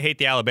okay to hate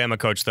the Alabama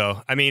coach,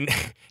 though. I mean,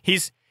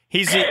 he's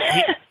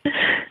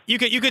you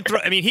could throw.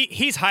 I mean,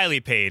 he's highly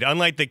paid.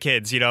 Unlike the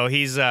kids,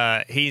 he's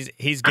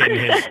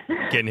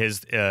getting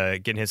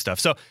his stuff.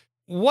 So,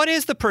 what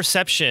is the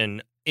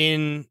perception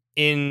in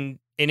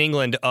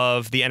England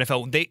of the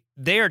NFL?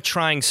 They are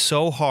trying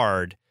so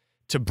hard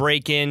to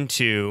break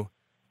into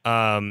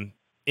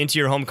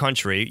your home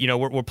country.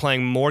 We're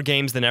playing more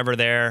games than ever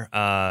there.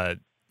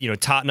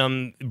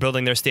 Tottenham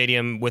building their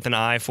stadium with an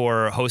eye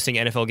for hosting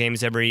NFL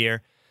games every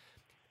year.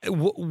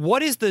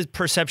 What is the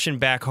perception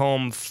back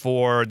home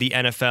for the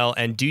NFL,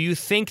 and do you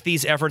think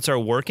these efforts are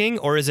working,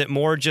 or is it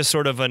more just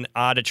sort of an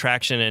odd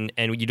attraction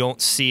and you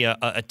don't see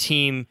a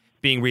team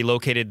being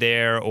relocated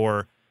there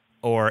or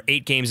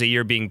 8 games a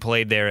year being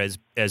played there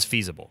as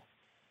feasible?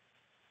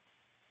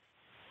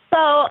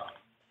 So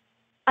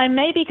I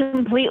may be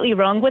completely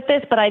wrong with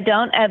this, but I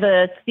don't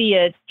ever see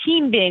a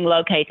team being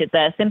located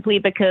there simply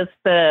because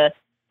the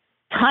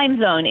time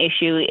zone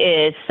issue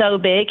is so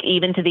big,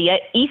 even to the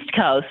East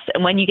Coast.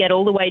 And when you get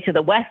all the way to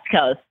the West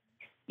Coast,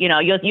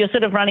 you're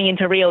sort of running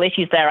into real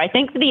issues there. I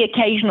think for the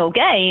occasional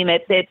game,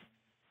 it's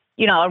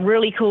a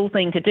really cool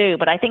thing to do.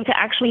 But I think to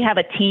actually have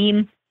a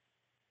team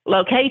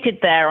located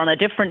there on a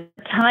different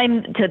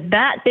time, to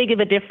that big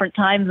of a different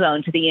time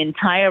zone to the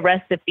entire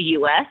rest of the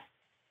U.S.,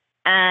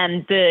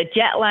 and the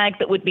jet lag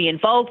that would be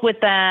involved with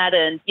that.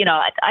 And,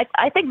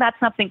 I think that's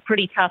something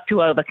pretty tough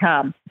to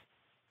overcome.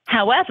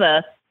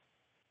 However,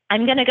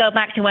 I'm going to go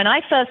back to when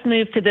I first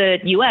moved to the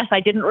U.S.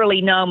 I didn't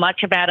really know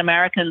much about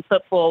American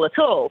football at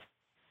all.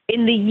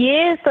 in the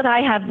years that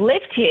I have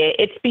lived here,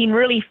 it's been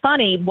really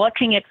funny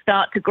watching it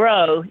start to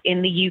grow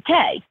in the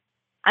UK.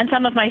 And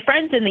some of my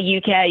friends in the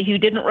UK who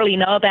didn't really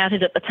know about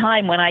it at the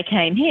time when I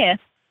came here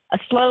are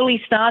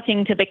slowly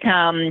starting to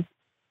become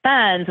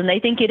fans, and they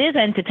think it is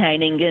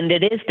entertaining and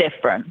it is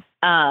different.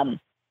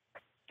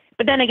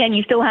 But then again,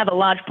 you still have a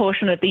large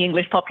portion of the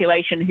English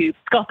population who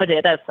scoff at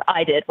it, as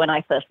I did when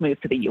I first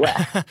moved to the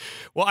US.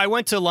 Well, I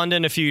went to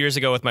London a few years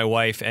ago with my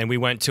wife, and we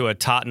went to a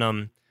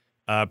Tottenham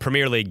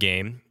Premier League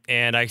game,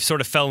 and I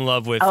sort of fell in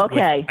love with,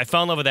 I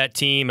fell in love with that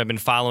team. I've been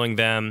following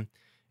them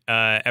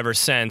ever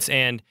since.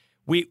 And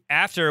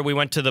after we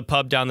went to the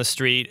pub down the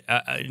street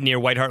near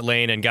White Hart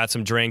Lane and got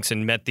some drinks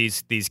and met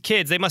these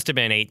kids. They must have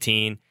been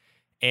 18,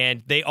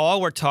 and they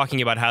all were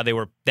talking about how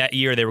that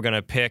year they were going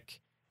to pick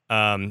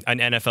an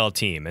NFL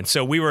team. And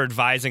so we were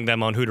advising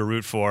them on who to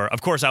root for.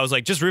 Of course, I was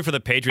like, just root for the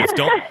Patriots.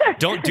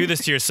 Don't do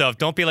this to yourself.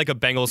 Don't be like a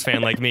Bengals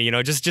fan like me.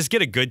 Just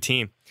get a good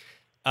team.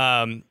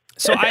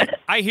 So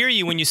I hear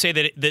you when you say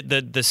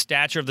that the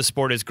stature of the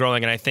sport is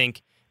growing, and I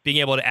think being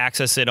able to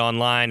access it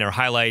online or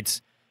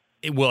highlights,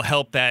 it will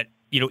help that,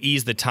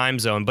 ease the time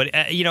zone. But,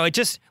 it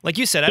just, like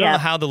you said, I don't know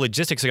how the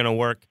logistics are going to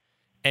work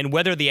and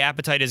whether the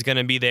appetite is going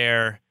to be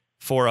there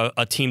for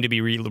a team to be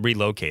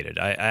relocated.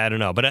 I don't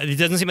know. But it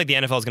doesn't seem like the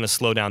NFL is going to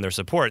slow down their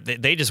support.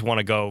 They just want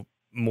to go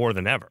more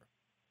than ever.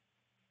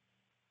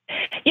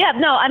 Yeah,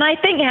 no, and I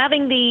think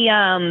having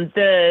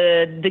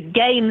the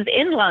games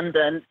in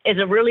London is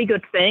a really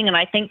good thing, and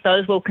I think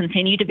those will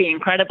continue to be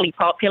incredibly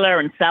popular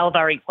and sell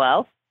very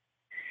well.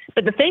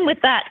 But the thing with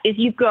that is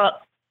you've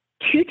got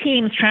two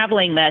teams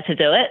traveling there to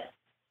do it,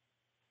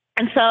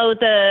 and so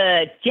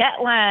the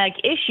jet lag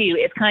issue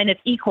is kind of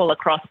equal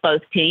across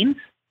both teams.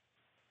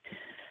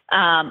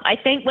 I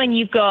think when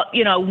you've got,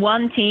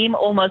 one team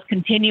almost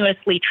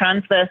continuously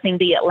transversing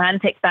the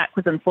Atlantic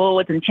backwards and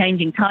forwards and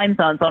changing time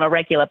zones on a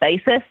regular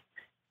basis,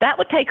 that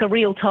would take a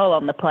real toll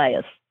on the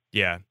players.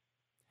 Yeah.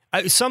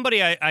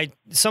 Somebody I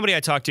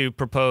talked to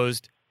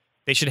proposed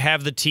they should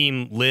have the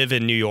team live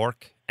in New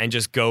York and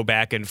just go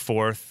back and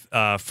forth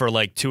for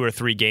like 2 or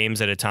 3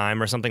 games at a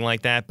time or something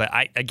like that. But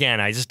I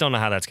just don't know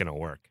how that's going to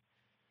work.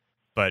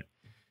 But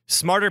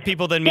smarter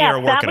people than me are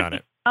working on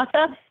it.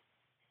 Smarter.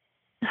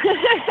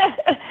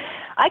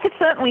 I could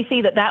certainly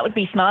see that would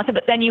be smarter,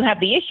 but then you have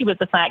the issue with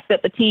the fact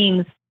that the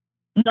team's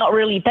not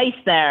really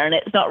based there and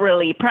it's not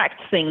really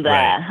practicing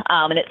there,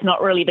 right. And it's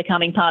not really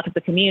becoming part of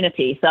the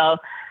community. So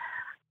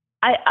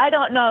I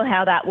don't know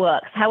how that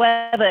works.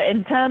 However,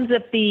 in terms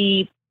of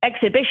the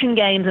exhibition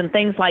games and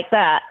things like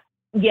that,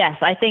 yes,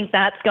 I think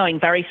that's going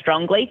very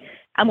strongly.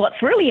 And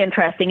what's really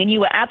interesting, and you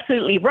were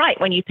absolutely right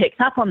when you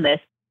picked up on this,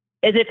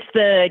 is it's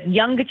the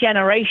younger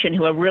generation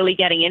who are really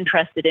getting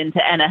interested into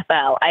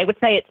NFL. I would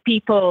say it's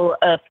people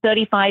of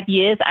 35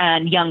 years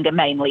and younger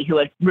mainly who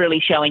are really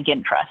showing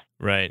interest.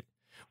 Right.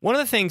 One of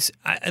the things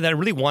that I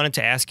really wanted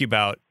to ask you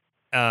about,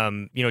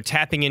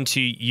 tapping into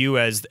you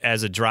as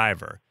a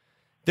driver,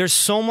 there's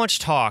so much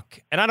talk,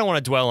 and I don't want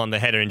to dwell on the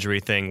head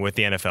injury thing with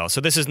the NFL. So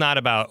this is not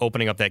about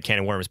opening up that can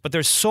of worms, but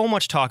there's so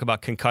much talk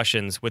about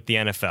concussions with the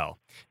NFL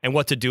and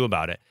what to do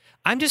about it.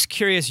 I'm just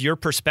curious your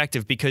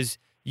perspective, because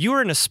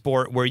you're in a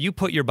sport where you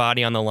put your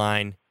body on the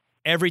line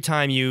every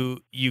time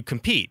you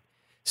compete.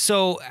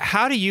 So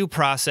how do you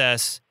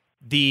process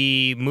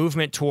the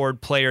movement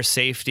toward player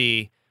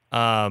safety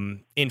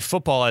in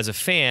football as a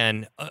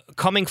fan,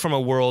 coming from a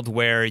world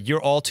where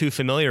you're all too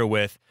familiar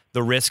with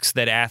the risks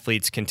that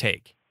athletes can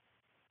take?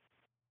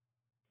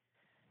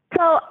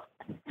 So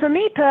for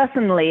me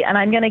personally, and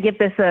I'm going to give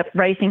this a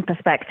racing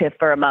perspective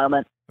for a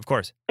moment. Of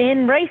course.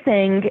 In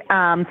racing,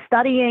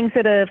 studying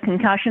sort of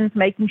concussions,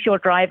 making sure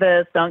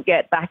drivers don't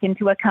get back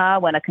into a car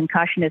when a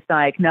concussion is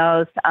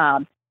diagnosed,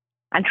 and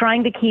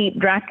trying to keep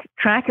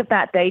track of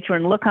that data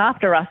and look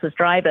after us as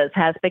drivers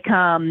has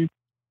become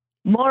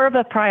more of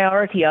a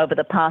priority over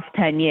the past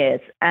 10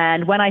 years.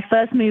 And when I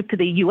first moved to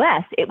the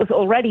US, it was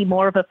already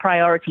more of a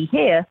priority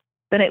here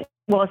than it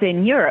was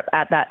in Europe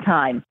at that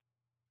time.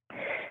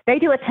 They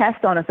do a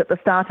test on us at the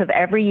start of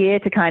every year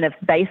to kind of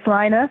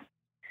baseline us.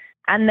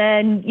 And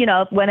then,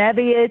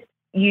 whenever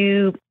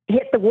you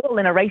hit the wall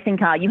in a racing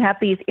car, you have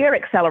these ear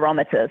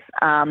accelerometers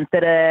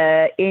that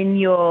are in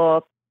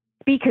your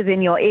speakers,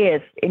 in your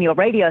ears, in your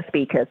radio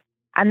speakers.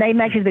 And they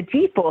measure the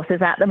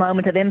G-forces at the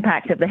moment of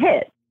impact of the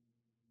hit.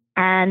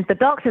 And the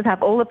doctors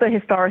have all of the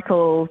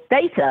historical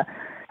data.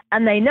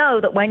 And they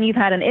know that when you've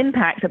had an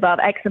impact above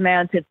X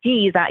amount of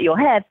Gs at your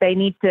head, they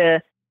need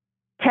to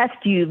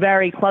test you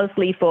very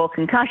closely for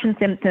concussion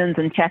symptoms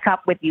and check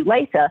up with you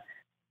later.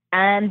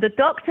 And the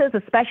doctors,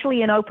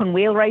 especially in open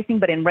wheel racing,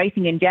 but in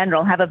racing in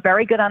general, have a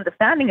very good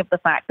understanding of the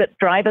fact that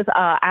drivers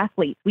are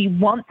athletes. We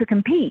want to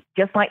compete,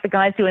 just like the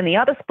guys do in the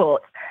other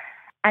sports.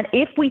 And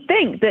if we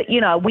think that,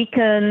 we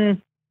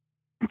can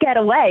get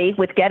away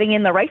with getting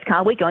in the race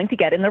car, we're going to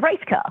get in the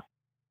race car.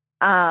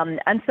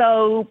 And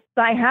so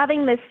by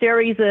having this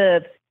series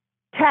of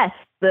tests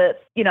that,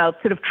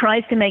 sort of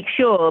tries to make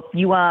sure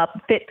you are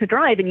fit to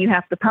drive and you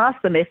have to pass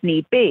them if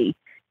need be,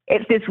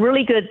 it's this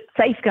really good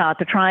safeguard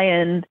to try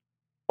and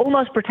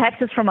almost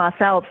protect us from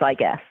ourselves, I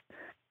guess.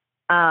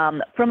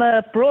 From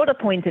a broader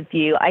point of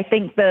view, I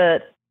think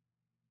that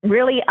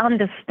really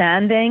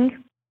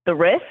understanding the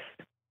risks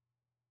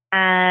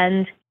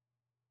and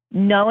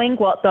knowing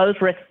what those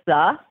risks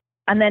are,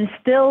 and then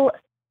still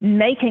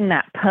making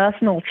that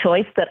personal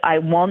choice that I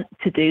want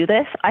to do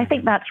this, I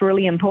think that's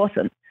really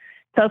important.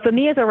 So for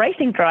me as a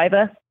racing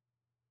driver,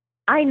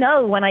 I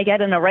know when I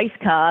get in a race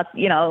car,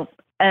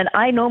 and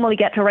I normally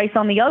get to race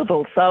on the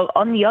ovals. So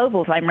on the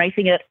ovals, I'm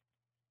racing at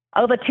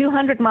over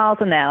 200 miles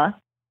an hour,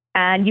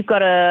 and you've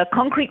got a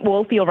concrete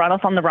wall for your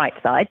runoff on the right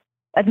side,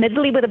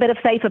 admittedly with a bit of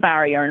safer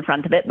barrier in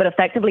front of it, but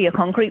effectively a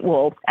concrete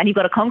wall. And you've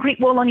got a concrete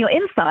wall on your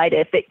inside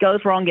if it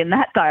goes wrong in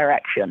that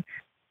direction.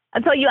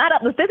 And so you add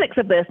up the physics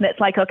of this, and it's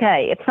like,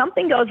 okay, if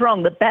something goes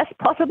wrong, the best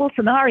possible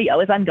scenario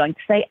is I'm going to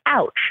say,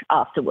 ouch,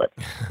 afterwards.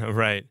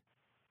 Right.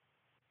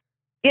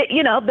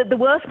 The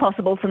worst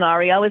possible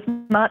scenario is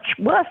much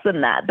worse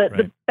than that. But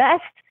the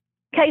best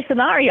case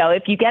scenario,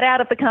 if you get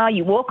out of the car,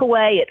 you walk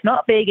away, it's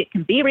not big, it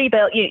can be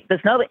rebuilt, it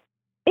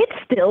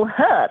still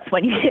hurts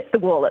when you hit the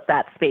wall at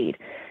that speed.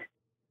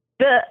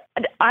 But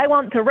I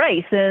want to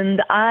race,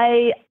 and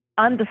I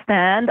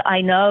understand,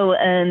 I know,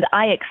 and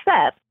I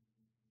accept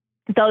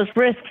those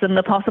risks and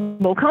the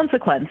possible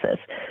consequences.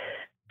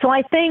 So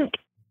I think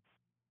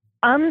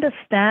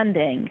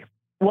understanding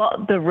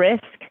what the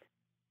risk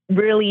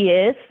really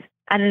is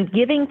and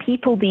giving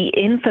people the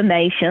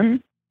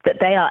information that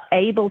they are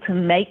able to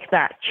make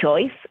that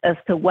choice as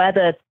to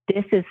whether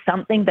this is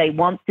something they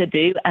want to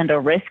do and a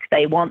risk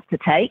they want to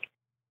take.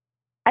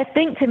 I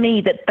think to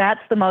me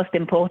that's the most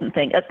important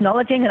thing,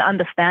 acknowledging and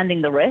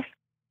understanding the risk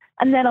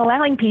and then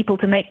allowing people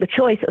to make the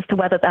choice as to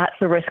whether that's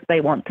the risk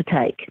they want to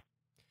take.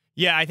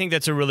 Yeah, I think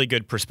that's a really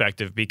good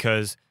perspective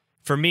because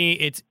for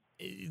me,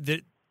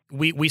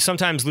 we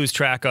sometimes lose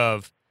track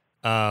of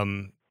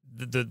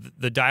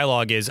the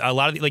dialogue is a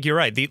lot of like you're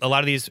right. A lot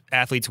of these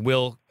athletes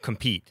will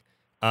compete,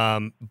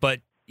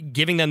 but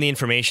giving them the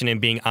information and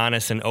being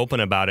honest and open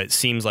about it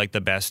seems like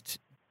the best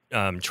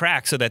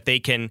track so that they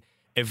can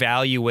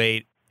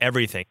evaluate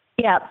everything.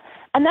 Yeah,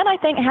 and then I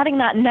think having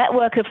that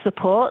network of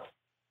support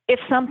if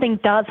something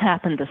does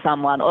happen to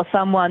someone or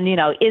someone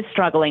is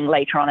struggling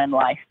later on in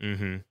life.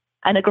 Mm-hmm.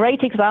 And a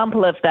great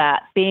example of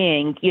that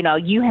being,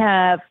 you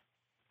have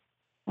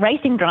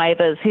racing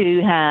drivers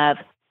who have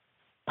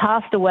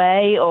passed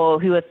away or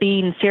who have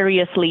been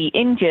seriously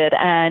injured.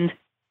 And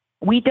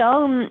we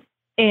don't,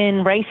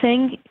 in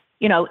racing,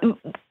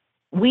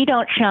 we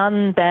don't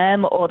shun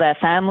them or their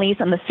families,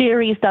 and the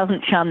series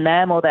doesn't shun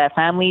them or their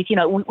families.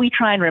 We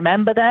try and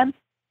remember them.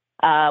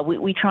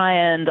 We try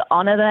and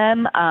honor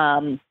them.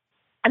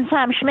 And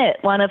Sam Schmidt,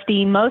 one of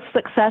the most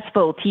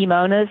successful team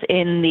owners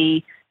in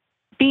the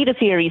feeder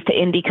series to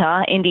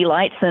IndyCar, Indy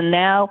Lights, and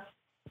now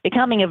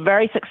becoming a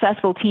very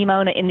successful team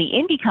owner in the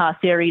IndyCar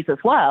series as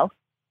well.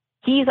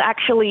 He's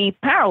actually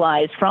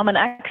paralyzed from an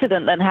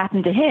accident that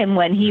happened to him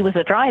when he was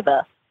a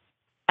driver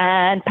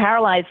and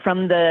paralyzed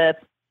from the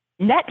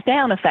neck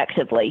down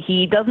effectively.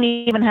 He doesn't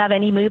even have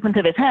any movement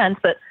of his hands,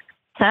 but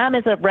Sam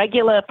is a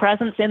regular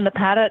presence in the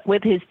paddock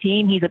with his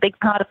team. He's a big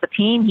part of the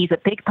team. He's a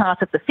big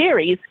part of the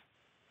series.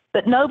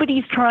 But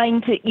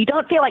you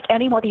don't feel like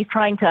anybody's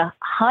trying to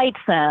hide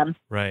Sam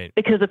right.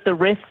 because of the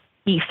risks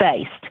he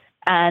faced.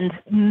 And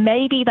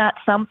maybe that's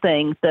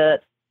something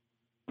that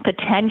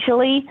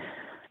potentially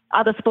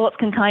other sports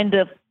can kind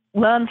of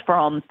learn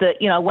from, that,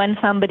 when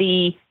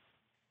somebody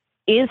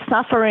is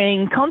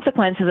suffering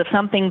consequences of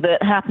something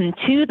that happened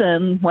to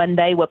them when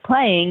they were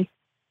playing,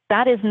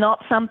 that is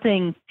not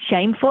something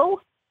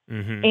shameful.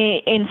 Mm-hmm.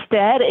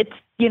 Instead, it's,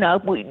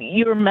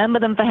 you remember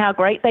them for how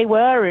great they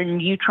were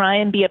and you try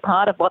and be a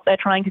part of what they're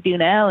trying to do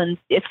now. And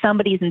if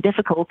somebody's in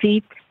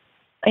difficulty,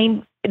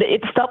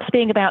 it stops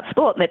being about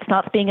sport and it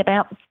starts being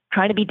about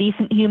trying to be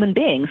decent human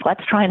beings.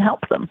 Let's try and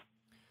help them.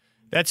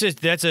 That's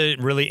a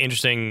really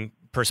interesting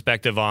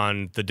perspective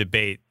on the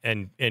debate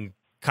and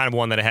kind of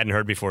one that I hadn't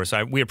heard before.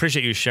 So we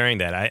appreciate you sharing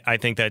that. I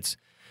think that's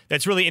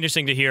really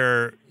interesting to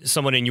hear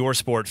someone in your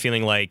sport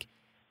feeling like,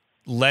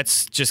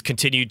 let's just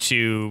continue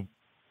to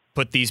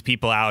put these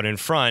people out in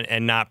front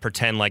and not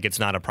pretend like it's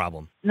not a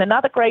problem. And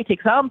another great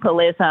example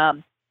is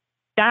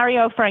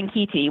Dario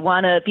Franchitti,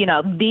 one of,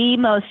 the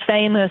most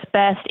famous,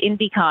 best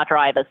IndyCar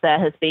drivers there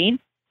has been.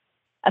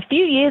 A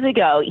few years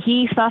ago,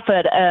 he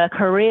suffered a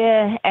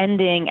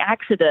career-ending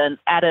accident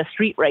at a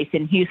street race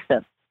in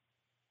Houston.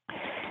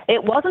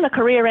 It wasn't a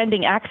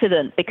career-ending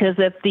accident because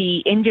of the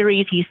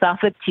injuries he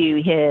suffered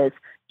to his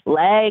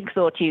legs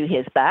or to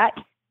his back.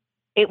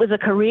 It was a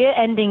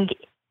career-ending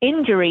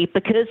injury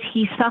because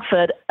he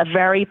suffered a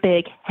very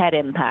big head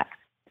impact.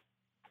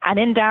 And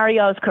in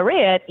Dario's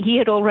career, he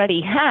had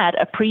already had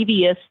a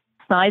previous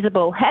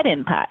sizable head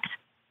impact.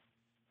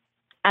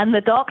 And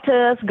the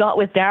doctors got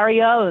with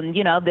Dario and,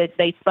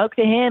 they spoke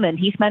to him and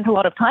he spent a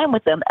lot of time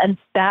with them. And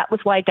that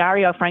was why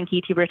Dario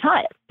Franchitti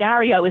retired.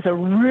 Dario is a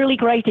really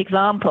great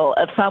example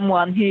of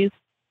someone who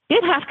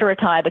did have to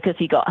retire because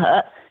he got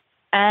hurt.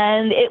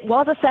 And it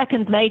was a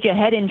second major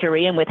head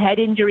injury, and with head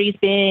injuries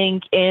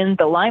being in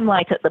the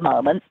limelight at the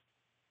moment.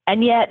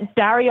 And yet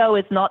Dario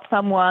is not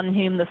someone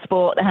whom the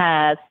sport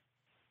has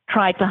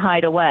tried to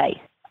hide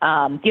away.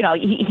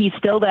 He's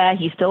still there.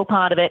 He's still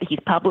part of it. He's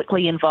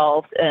publicly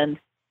involved. And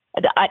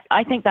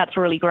I think that's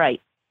really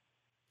great.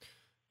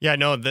 Yeah,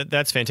 no,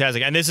 that's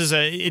fantastic. And this is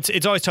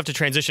it's always tough to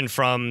transition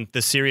from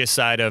the serious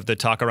side of the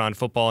talk around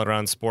football and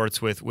around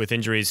sports with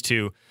injuries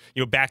to,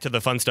 back to the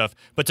fun stuff.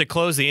 But to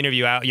close the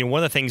interview out,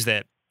 one of the things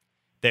that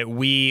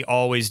we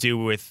always do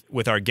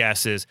with our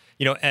guests is,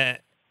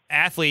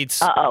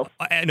 athletes.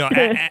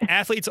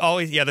 Athletes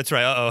always. Yeah, that's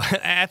right.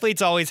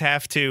 Athletes always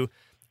have to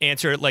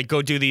answer, like,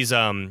 go do these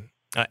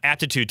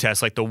aptitude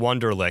tests, like the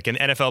Wonderlic, and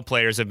NFL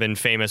players have been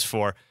famous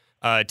for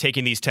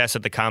taking these tests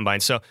at the combine.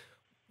 So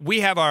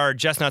we have our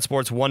Just Not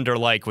Sports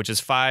Wonderlike, which is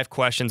 5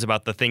 questions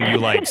about the thing you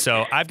like.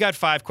 So I've got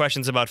 5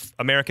 questions about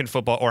American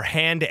football, or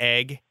hand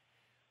egg,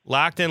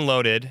 locked and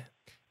loaded.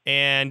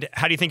 And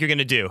how do you think you're going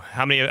to do?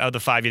 How many of the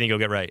 5 do you think you'll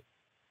get right?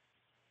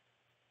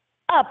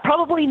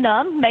 Probably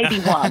none, maybe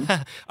one. All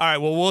right,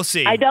 well, we'll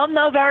see. I don't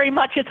know very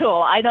much at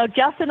all. I know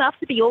just enough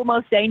to be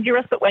almost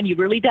dangerous, but when you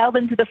really delve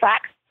into the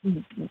facts,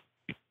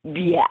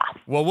 yeah.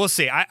 Well, we'll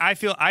see. I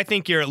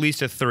think you're at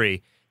least a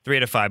 3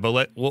 out of 5,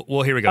 but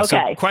we'll here we go. Okay.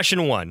 So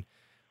question 1.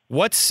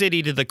 What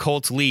city did the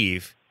Colts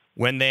leave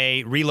when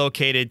they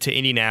relocated to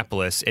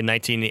Indianapolis in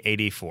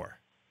 1984?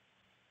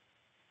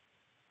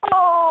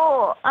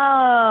 Oh,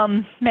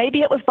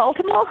 maybe it was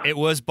Baltimore? It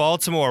was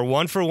Baltimore,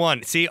 1 for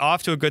 1. See,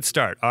 off to a good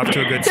start. All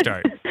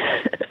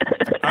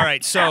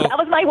right, so that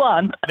was my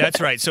one.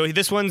 That's right. So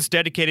this one's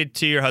dedicated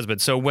to your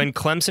husband. So when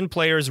Clemson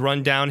players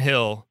run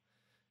downhill,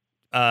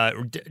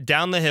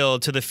 down the hill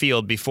to the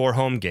field before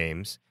home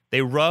games,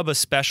 they rub a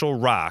special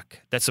rock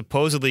that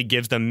supposedly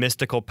gives them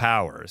mystical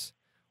powers.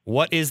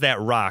 What is that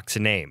rock's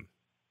name?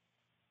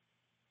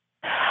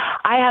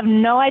 I have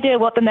no idea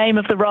what the name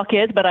of the rock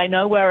is, but I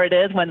know where it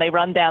is when they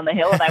run down the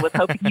hill, and I was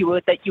hoping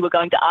that you were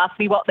going to ask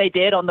me what they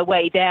did on the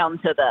way down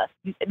to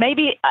the...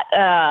 Maybe...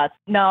 no,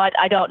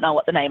 I don't know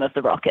what the name of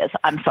the rock is.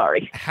 I'm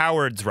sorry.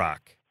 Howard's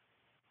Rock.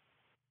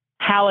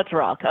 Howard's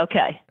Rock,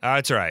 okay.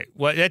 That's all right.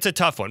 Well, that's a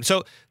tough one.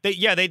 So, they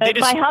just...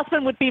 My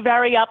husband would be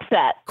very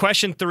upset.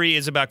 Question 3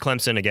 is about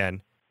Clemson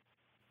again.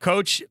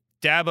 Coach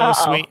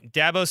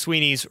Dabo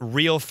Sweeney's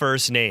real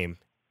first name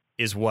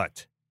is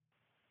what?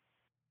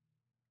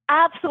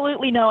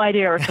 Absolutely no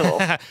idea at all.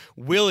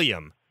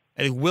 William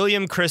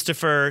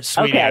Christopher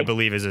Sweeney, okay. I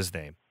believe is his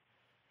name.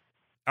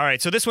 All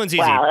right, so this one's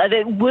easy. Wow,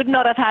 I would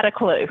not have had a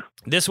clue.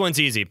 This one's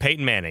easy.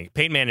 Peyton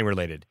Manning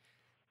related.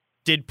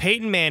 Did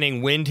Peyton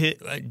Manning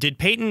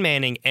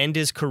end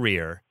his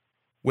career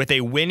with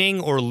a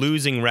winning or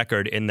losing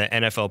record in the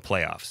NFL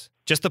playoffs?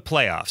 Just the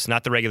playoffs,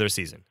 not the regular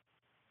season.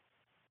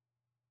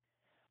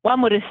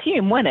 One would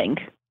assume winning.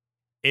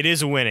 It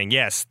is winning,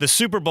 yes. The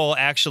Super Bowl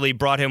actually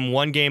brought him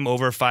 1 game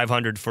over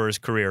 500 for his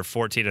career,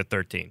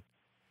 14-13.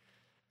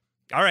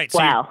 All right, so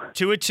wow.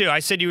 2-2.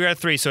 I said you were at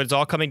 3, so it's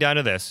all coming down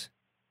to this.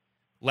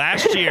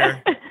 Last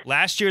year,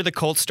 the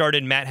Colts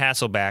started Matt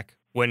Hasselbeck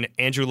when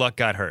Andrew Luck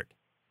got hurt.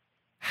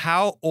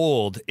 How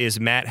old is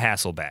Matt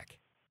Hasselbeck?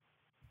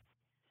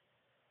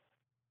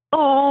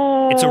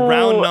 Oh, it's a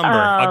round number.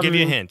 I'll give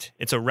you a hint.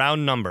 It's a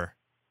round number.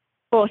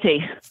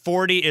 40.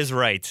 40 is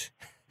right.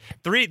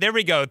 3. There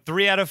we go.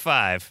 3 out of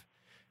 5.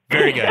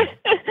 Very good.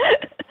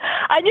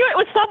 I knew it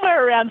was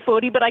somewhere around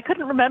 40, but I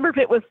couldn't remember if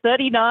it was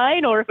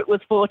 39 or if it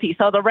was 40.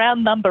 So the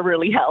round number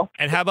really helped.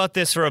 And how about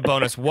this for a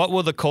bonus? What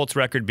will the Colts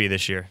record be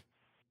this year?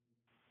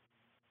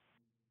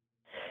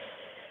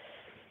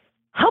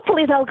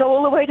 Hopefully they'll go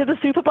all the way to the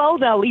Super Bowl,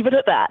 and I'll leave it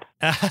at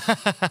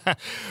that.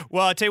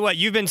 Well, I'll tell you what,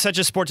 you've been such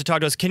a sport to talk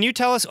to us. Can you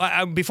tell us,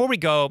 before we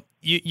go,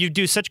 you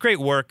do such great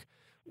work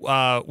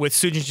with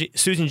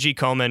Susan G.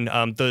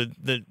 Komen,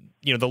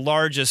 the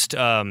largest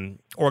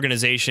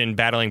organization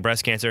battling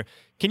breast cancer.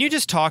 Can you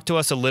just talk to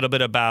us a little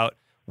bit about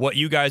what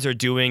you guys are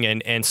doing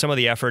and some of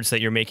the efforts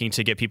that you're making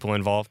to get people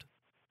involved?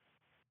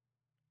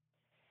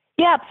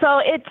 Yeah, so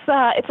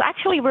it's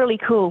actually really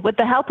cool. With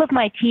the help of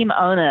my team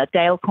owner,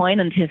 Dale Coyne,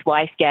 and his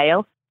wife,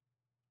 Gail,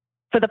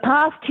 for the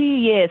past 2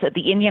 years at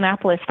the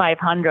Indianapolis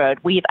 500,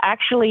 we've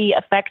actually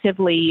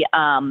effectively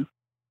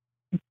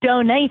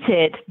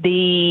donated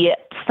the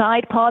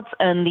side pods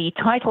and the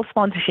title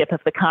sponsorship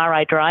of the car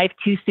I drive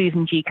to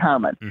Susan G.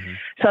 Komen. Mm-hmm.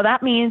 So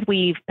that means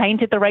we've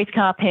painted the race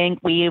car pink,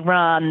 we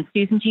run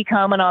Susan G.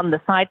 Komen on the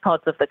side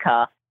pods of the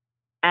car,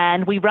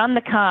 and we run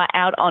the car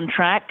out on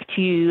track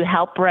to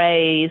help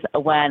raise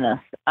awareness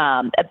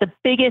at the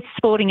biggest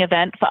sporting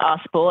event for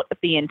our sport of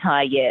the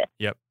entire year.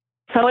 Yep.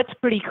 So it's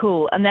pretty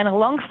cool. And then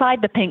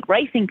alongside the pink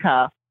racing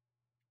car,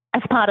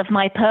 as part of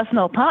my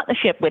personal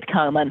partnership with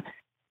Komen,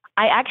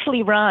 I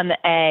actually run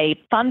a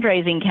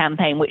fundraising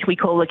campaign, which we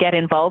call the Get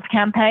Involved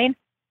campaign.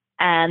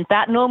 And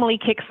that normally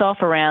kicks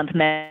off around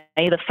May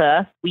the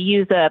 1st. We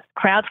use a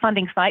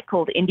crowdfunding site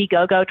called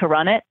Indiegogo to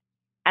run it.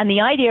 And the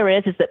idea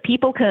is that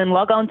people can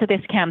log on to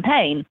this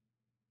campaign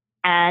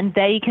and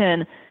they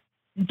can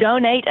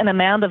donate an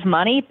amount of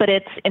money, but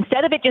it's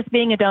instead of it just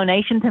being a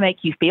donation to make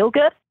you feel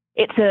good,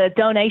 it's a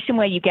donation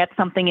where you get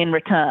something in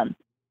return.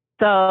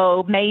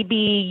 So maybe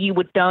you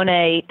would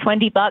donate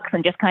 $20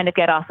 and just kind of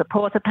get our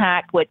supporter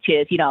pack, which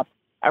is,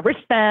 a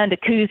wristband, a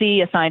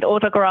koozie, a signed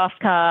autograph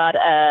card,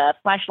 a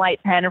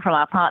flashlight pen from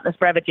our partners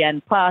Forever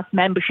Gen Plus,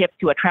 membership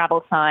to a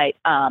travel site.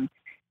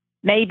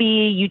 Maybe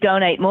you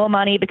donate more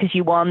money because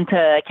you want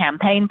a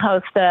campaign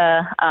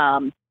poster.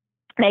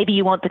 Maybe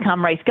you want to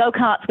come race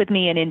go-karts with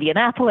me in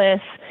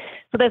Indianapolis.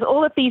 So there's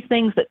all of these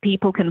things that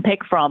people can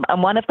pick from.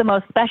 And one of the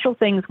most special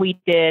things we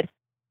did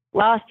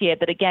last year,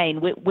 but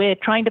again, we're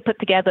trying to put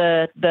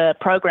together the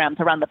program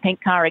to run the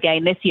pink car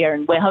again this year,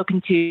 and we're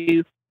hoping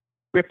to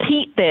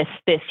repeat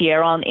this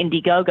year on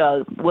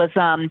Indiegogo, was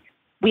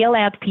we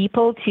allowed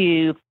people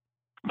to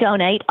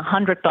donate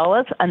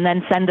 $100 and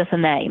then send us a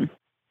name.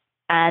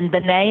 And the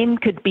name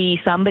could be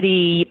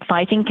somebody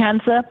fighting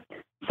cancer,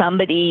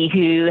 somebody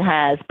who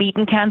has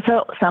beaten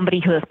cancer,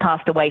 somebody who has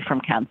passed away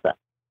from cancer.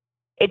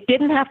 It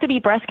didn't have to be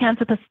breast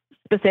cancer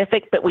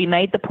specific, but we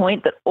made the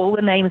point that all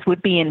the names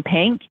would be in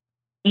pink,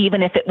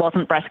 even if it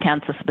wasn't breast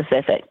cancer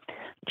specific.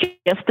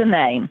 Just the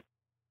name.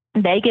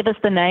 They give us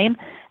the name,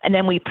 and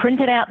then we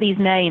printed out these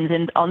names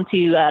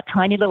onto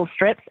tiny little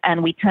strips,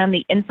 and we turned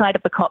the inside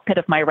of the cockpit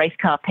of my race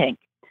car pink.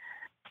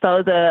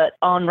 So that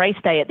on race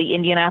day at the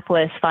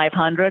Indianapolis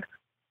 500,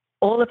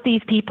 all of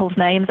these people's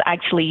names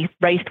actually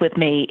raced with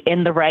me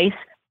in the race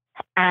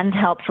and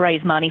helped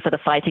raise money for the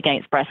fight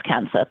against breast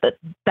cancer. But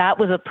that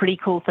was a pretty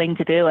cool thing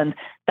to do, and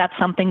that's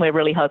something we're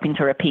really hoping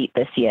to repeat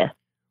this year.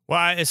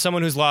 Well, as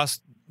someone who's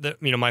lost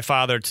my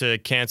father to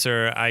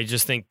cancer, I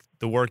just think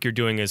the work you're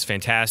doing is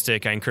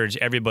fantastic. I encourage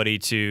everybody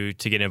to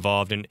get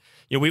involved. And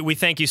we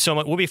thank you so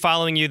much. We'll be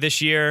following you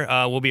this year.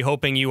 We'll be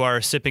hoping you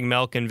are sipping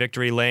milk in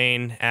victory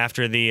lane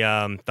after the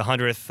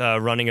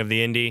 100th running of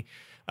the Indy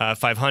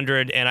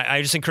 500. And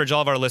I just encourage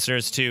all of our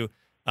listeners to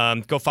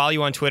go follow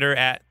you on Twitter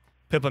at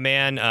Pippa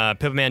Mann.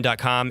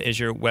 PippaMann.com is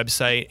your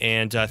website.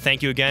 And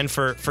thank you again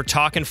for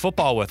talking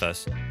football with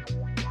us.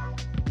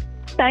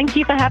 Thank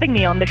you for having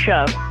me on the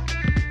show.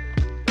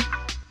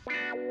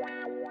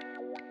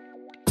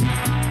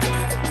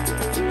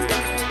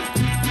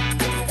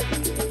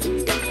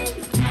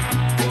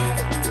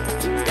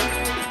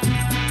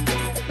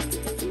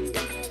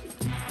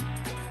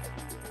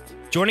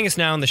 Joining us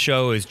now on the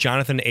show is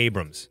Jonathan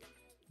Abrams.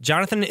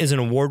 Jonathan is an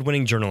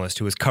award-winning journalist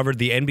who has covered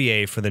the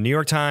NBA for the New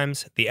York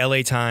Times, the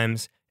LA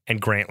Times,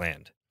 and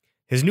Grantland.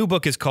 His new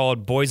book is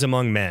called Boys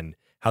Among Men: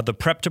 How the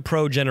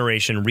Prep-to-Pro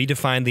Generation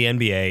Redefined the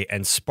NBA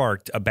and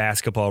Sparked a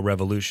Basketball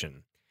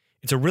Revolution.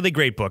 It's a really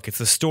great book. It's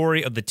the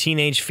story of the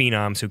teenage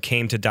phenoms who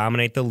came to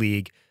dominate the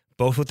league,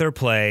 both with their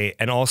play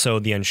and also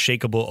the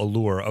unshakable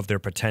allure of their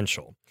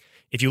potential.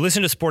 If you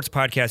listen to sports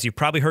podcasts, you've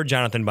probably heard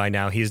Jonathan by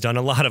now. He's done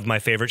a lot of my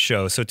favorite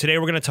shows. So today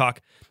we're going to talk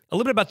a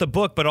little bit about the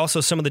book, but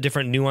also some of the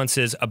different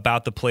nuances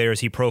about the players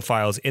he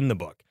profiles in the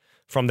book,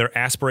 from their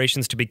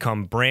aspirations to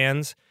become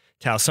brands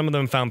to how some of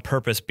them found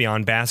purpose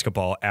beyond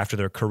basketball after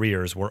their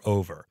careers were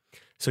over.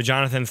 So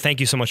Jonathan, thank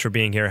you so much for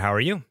being here. How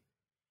are you?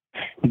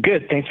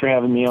 Good. Thanks for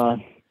having me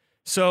on.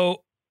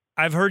 So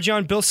I've heard you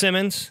on Bill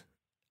Simmons.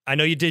 I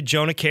know you did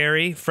Jonah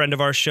Carey, friend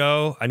of our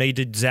show. I know you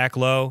did Zach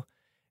Lowe.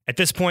 At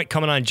this point,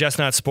 coming on Just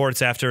Not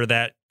Sports after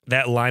that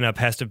lineup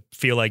has to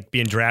feel like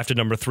being drafted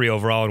number 3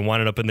 overall and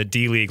winding up in the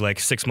D League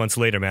like 6 months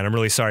later, man. I'm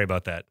really sorry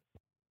about that.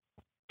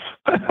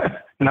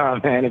 No,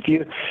 man. If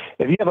you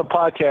have a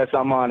podcast,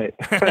 I'm on it.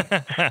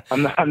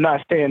 I'm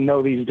not saying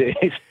no these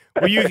days.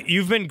 Well,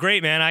 you've been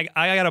great, man.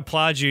 I got to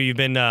applaud you. You've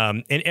been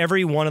in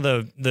every one of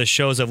the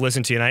shows I've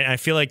listened to, and I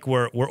feel like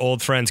we're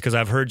old friends because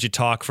I've heard you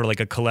talk for like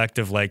a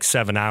collective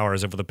 7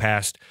 hours over the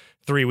past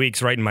 3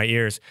 weeks right in my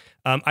ears.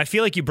 I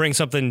feel like you bring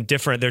something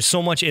different. There's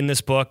so much in this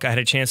book. I had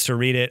a chance to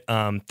read it.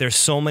 There's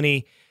so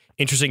many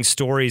interesting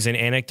stories and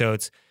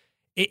anecdotes.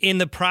 In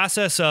the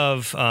process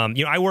of,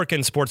 I work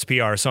in sports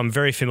PR, so I'm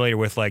very familiar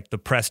with the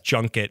press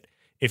junket,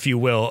 if you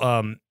will.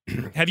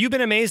 Have you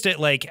been amazed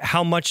at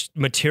how much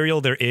material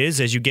there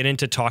is as you get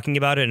into talking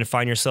about it and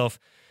find yourself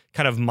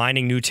kind of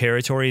mining new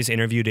territories,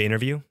 interview to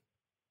interview?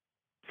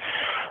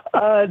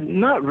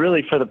 Not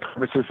really for the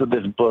purposes of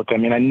this book. I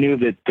mean, I knew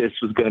that this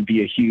was going to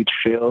be a huge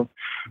field.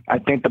 I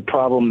think the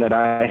problem that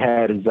I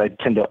had is I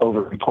tend to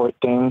over-report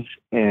things,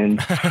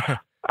 and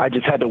I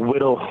just had to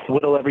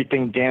whittle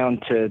everything down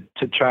to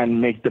try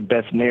and make the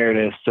best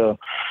narrative. So,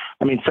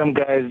 I mean, some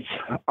guys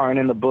aren't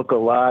in the book a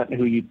lot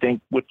who you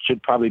think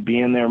should probably be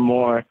in there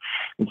more,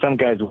 and some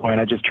guys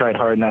weren't. I just tried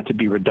hard not to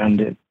be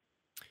redundant.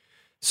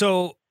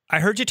 So I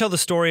heard you tell the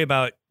story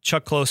about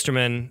Chuck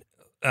Klosterman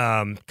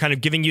kind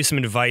of giving you some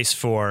advice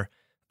for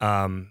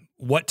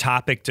what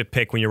topic to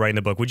pick when you're writing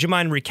the book. Would you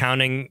mind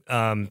recounting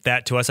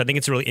that to us? I think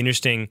it's really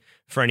interesting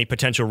for any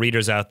potential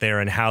readers out there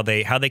and how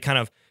they kind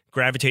of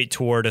gravitate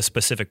toward a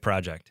specific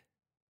project.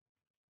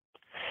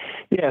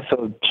 Yeah,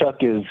 so Chuck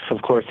is,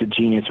 of course, a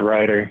genius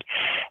writer,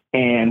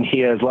 and he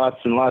has lots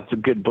and lots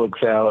of good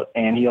books out,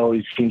 and he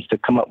always seems to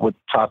come up with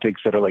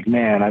topics that are like,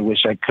 man, I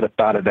wish I could have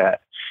thought of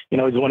that. He's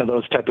one of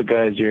those type of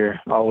guys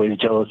you're always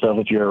jealous of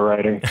if you're a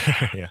writer.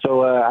 Yeah.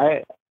 So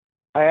I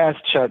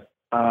asked Chuck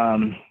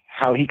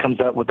how he comes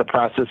up with the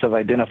process of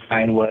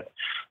identifying what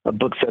a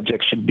book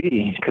subject should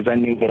be, because I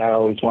knew that I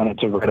always wanted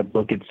to write a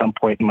book at some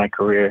point in my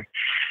career.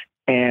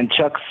 And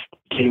Chuck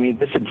gave me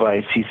this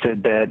advice. He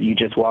said that you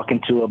just walk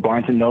into a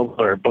Barnes & Noble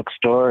or a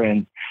bookstore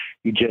and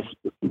you just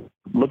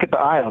look at the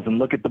aisles and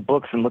look at the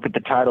books and look at the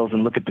titles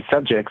and look at the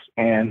subjects.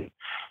 And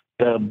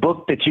the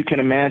book that you can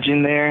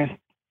imagine there,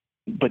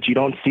 but you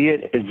don't see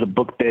it, is the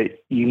book that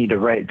you need to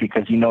write,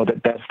 because you know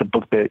that that's the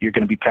book that you're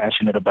going to be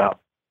passionate about.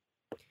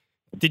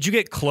 Did you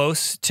get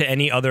close to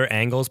any other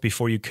angles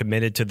before you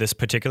committed to this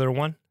particular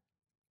one?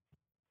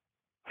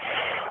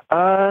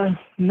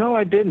 No,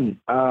 I didn't.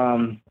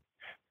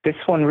 This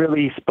one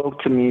really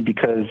spoke to me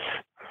because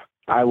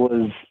I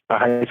was a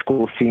high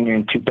school senior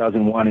in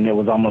 2001, and it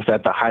was almost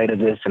at the height of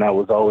this, and I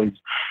was always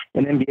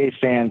an NBA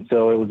fan,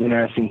 so it was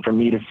interesting for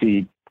me to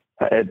see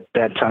at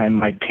that time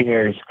my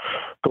peers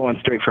going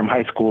straight from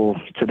high school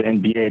to the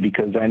NBA,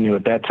 because I knew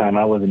at that time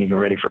I wasn't even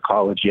ready for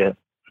college yet.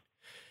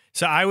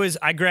 So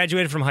I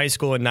graduated from high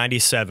school in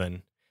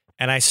 97,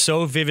 and I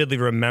so vividly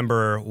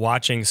remember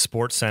watching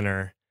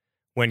SportsCenter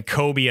when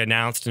Kobe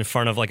announced in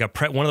front of like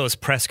one of those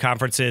press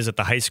conferences at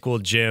the high school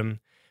gym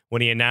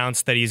when he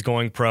announced that he's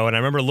going pro. And I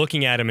remember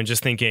looking at him and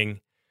just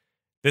thinking,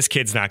 this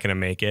kid's not going to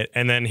make it.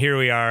 And then here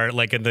we are,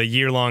 like in the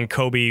year-long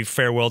Kobe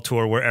farewell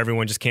tour where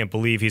everyone just can't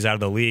believe he's out of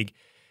the league.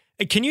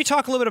 Can you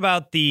talk a little bit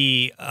about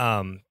the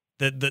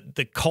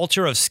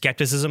culture of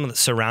skepticism that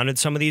surrounded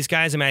some of these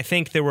guys? I mean, I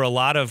think there were a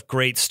lot of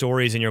great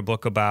stories in your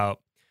book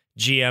about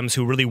GMs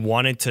who really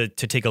wanted to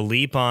take a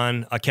leap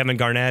on a Kevin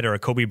Garnett or a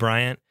Kobe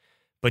Bryant,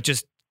 but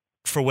just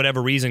for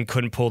whatever reason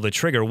couldn't pull the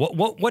trigger.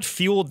 What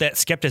fueled that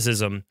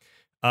skepticism,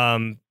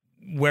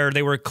 where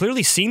they were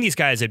clearly seeing these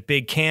guys at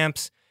big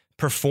camps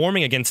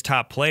performing against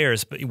top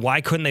players, but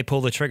why couldn't they pull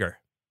the trigger?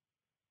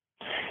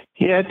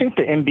 Yeah, I think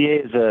the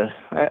NBA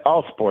is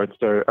all sports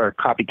are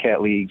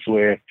copycat leagues,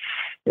 where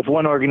if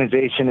one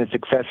organization is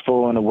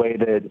successful in a way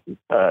that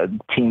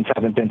teams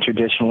haven't been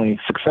traditionally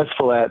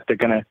successful at, they're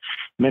going to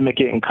mimic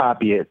it and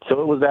copy it. So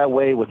it was that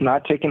way with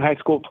not taking high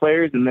school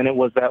players, and then it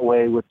was that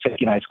way with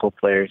taking high school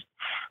players.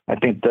 I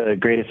think the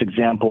greatest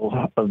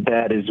example of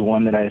that is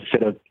one that I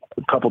said a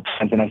couple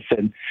times, and I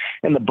said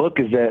in the book,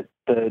 is that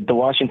the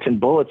Washington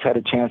Bullets had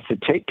a chance to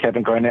take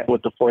Kevin Garnett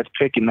with the 4th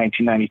pick in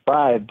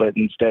 1995, but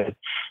instead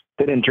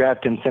they didn't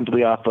draft him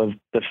simply off of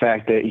the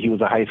fact that he was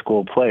a high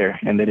school player,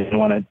 and they didn't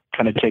want to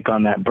kind of take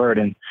on that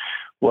burden.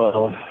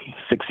 Well,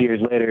 6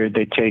 years later,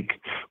 they take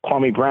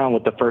Kwame Brown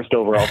with the 1st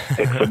overall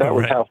pick. So that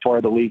was right. how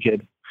far the league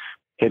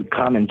had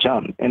come and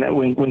jumped. And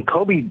when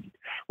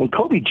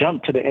Kobe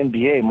jumped to the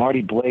NBA,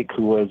 Marty Blake,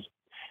 who was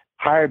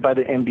hired by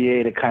the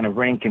NBA to kind of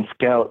rank and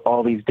scout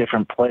all these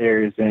different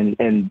players and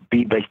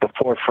be like the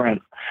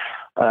forefront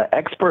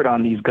expert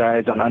on these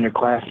guys, on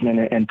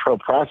underclassmen and pro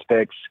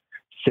prospects,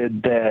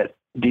 said that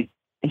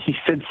he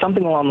said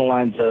something along the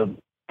lines of,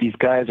 these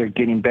guys are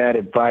getting bad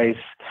advice.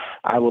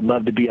 I would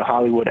love to be a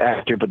Hollywood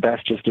actor, but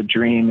that's just a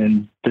dream,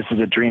 and this is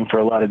a dream for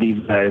a lot of these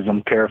guys.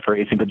 I'm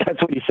paraphrasing, but that's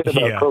what he said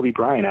about Kobe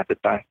Bryant at the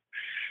time.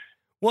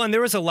 Well, and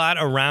there was a lot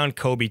around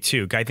Kobe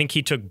too. I think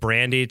he took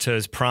Brandy to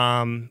his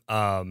prom.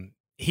 I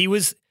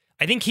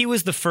think he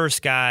was the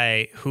first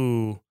guy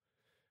who,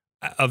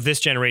 of this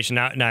generation.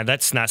 Now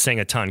that's not saying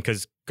a ton,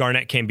 because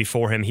Garnett came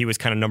before him. He was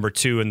kind of number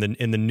 2 in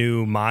the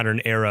new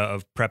modern era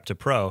of prep to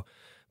pro.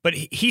 But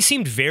he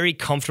seemed very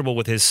comfortable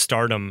with his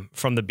stardom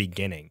from the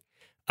beginning.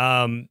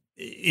 Do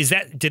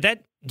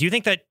you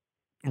think that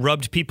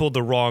rubbed people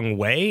the wrong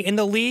way in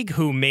the league,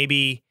 who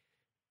maybe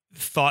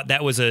thought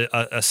that was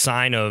a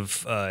sign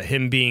of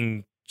him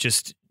being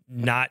just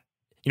not,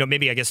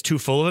 maybe I guess too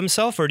full of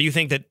himself? Or do you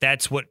think that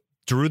that's what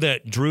drew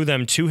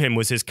them to him,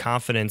 was his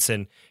confidence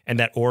and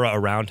that aura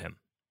around him?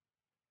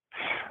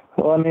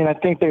 Well, I mean, I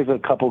think there's a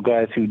couple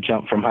guys who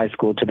jumped from high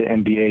school to the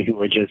NBA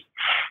who are just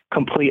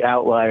complete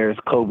outliers,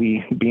 Kobe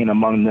being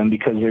among them,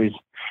 because there's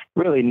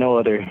really no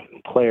other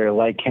player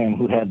like him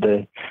who had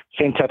the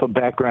same type of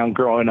background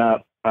growing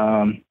up.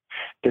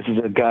 This is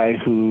a guy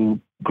who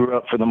grew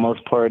up for the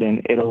most part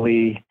in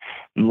Italy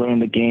and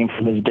learned the game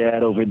from his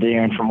dad over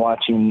there and from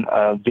watching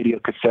video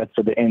cassettes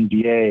of the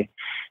NBA.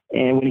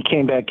 And when he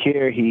came back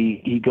here,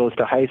 he goes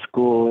to high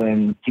school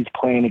and he's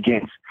playing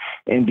against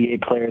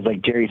NBA players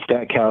like Jerry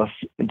Stackhouse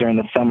during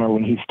the summer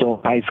when he's still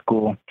in high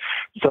school.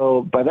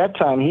 So by that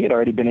time, he had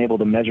already been able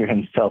to measure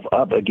himself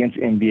up against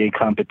NBA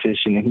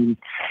competition. And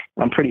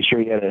I'm pretty sure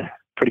he had a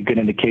pretty good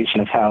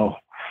indication of how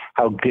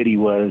good he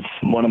was.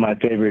 One of my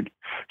favorite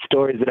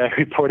stories that I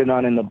reported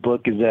on in the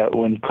book is that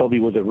when Kobe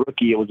was a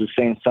rookie, it was the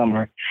same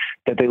summer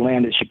that they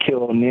landed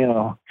Shaquille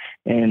O'Neal.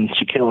 And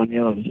Shaquille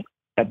O'Neal,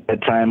 at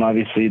that time,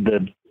 obviously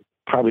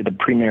probably the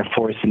premier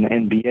force in the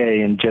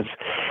NBA, and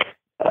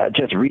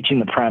just reaching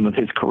the prime of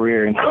his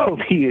career. And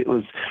Kobe, it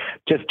was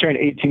just turned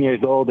 18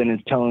 years old and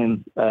is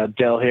telling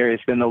Del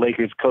Harris, then the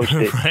Lakers coach,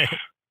 that right,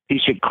 he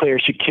should clear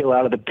Shaquille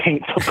out of the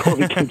paint so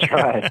Kobe can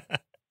drive.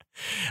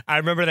 I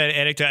remember that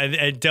anecdote,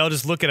 and Del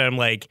just looking at him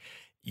like,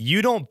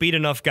 you don't beat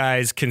enough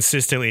guys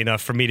consistently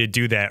enough for me to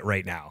do that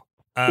right now.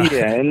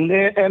 Yeah, and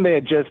they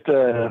had just,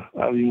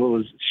 what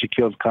was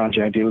Shaquille's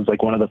contract? It was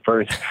like one of the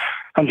first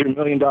 $100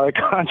 million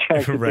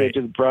contracts that right,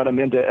 they just brought him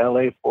into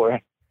LA for.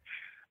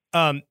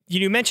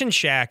 You mentioned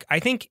Shaq. I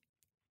think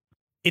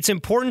it's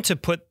important to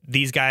put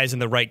these guys in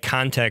the right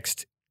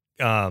context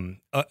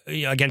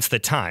against the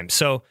time.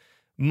 So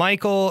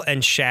Michael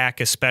and Shaq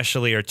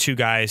especially are two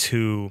guys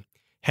who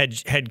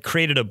had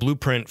created a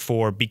blueprint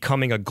for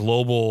becoming a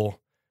global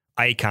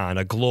icon,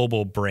 a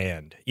global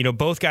brand. You know,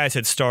 both guys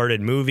had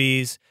started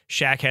movies.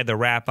 Shaq had the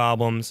rap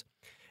albums.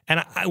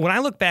 And when I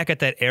look back at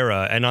that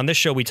era, and on this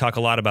show we talk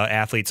a lot about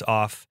athletes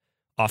off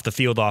the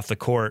field, off the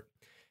court.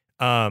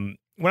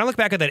 When I look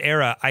back at that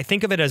era, I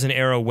think of it as an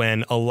era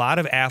when a lot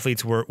of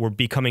athletes were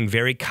becoming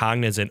very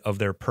cognizant of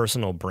their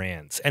personal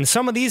brands. And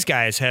some of these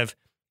guys have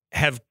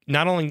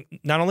not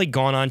only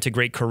gone on to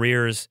great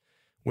careers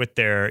with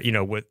their,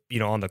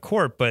 on the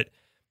court, but,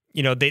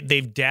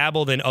 they've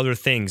dabbled in other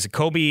things.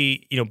 Kobe,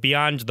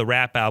 beyond the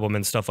rap album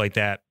and stuff like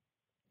that,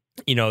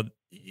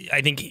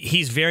 I think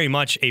he's very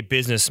much a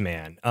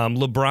businessman.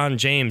 LeBron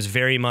James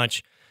very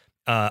much,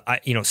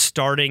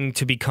 starting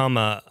to become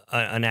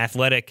an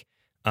athletic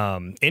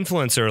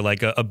influencer,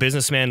 like a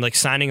businessman, like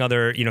signing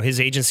other, his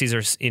agencies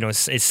are,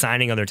 is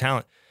signing other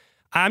talent.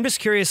 I'm just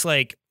curious,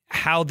 like,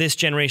 how this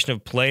generation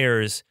of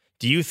players,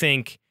 do you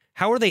think,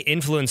 how are they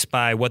influenced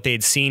by what they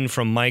had seen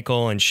from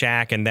Michael and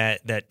Shaq and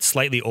that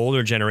slightly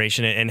older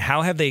generation, and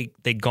how have they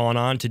gone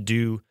on to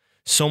do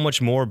so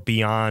much more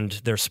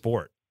beyond their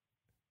sport?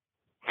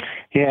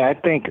 Yeah, I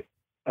think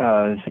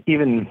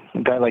even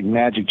a guy like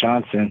Magic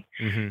Johnson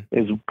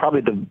is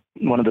probably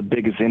one of the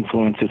biggest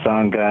influences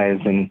on guys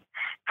and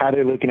how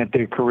they're looking at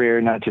their career,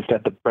 not just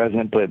at the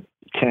present, but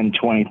 10,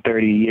 20,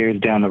 30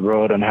 years down the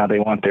road on how they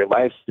want their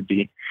lives to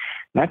be.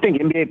 And I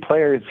think NBA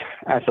players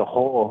as a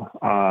whole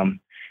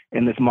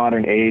in this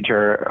modern age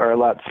are a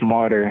lot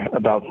smarter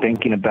about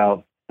thinking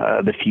about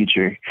the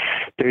future.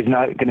 There's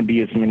not going to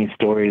be as many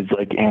stories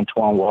like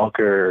Antoine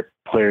Walker, or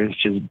players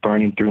just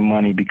burning through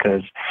money,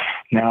 because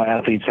now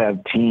athletes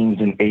have teams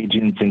and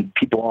agents and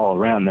people all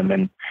around them,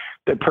 and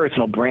their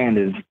personal brand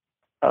is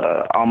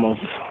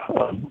almost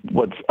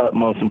what's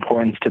utmost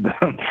importance to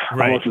them,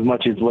 right, almost as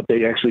much as what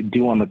they actually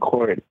do on the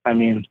court. I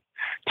mean,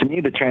 to me,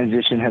 the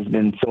transition has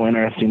been so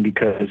interesting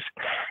because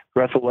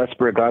Russell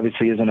Westbrook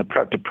obviously isn't a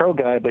prep-to-pro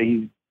guy, but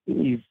he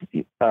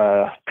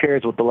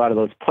pairs with a lot of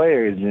those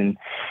players. And,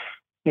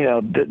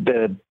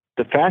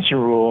 the fashion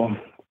rule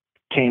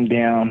came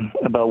down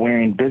about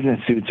wearing business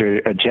suits or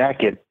a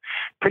jacket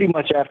pretty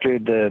much after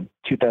the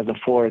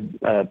 2004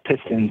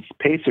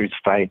 Pistons-Pacers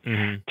fight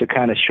to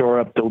kind of shore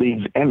up the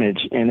league's image.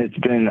 And it's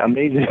been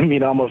amazing to me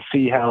to almost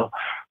see how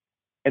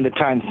in the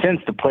time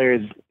since the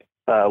players,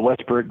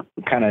 Westbrook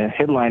kind of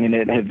headlining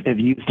it, have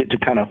used it to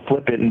kind of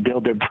flip it and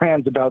build their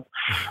brands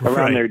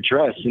around their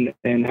dress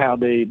and how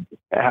they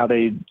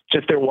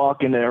just their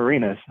walk in the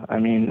arenas. I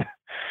mean,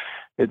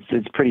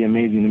 it's pretty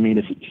amazing to me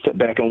to sit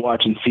back and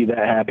watch and see that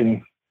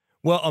happening.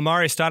 Well,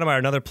 Amari Stoudemire,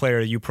 another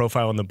player you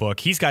profile in the book,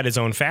 he's got his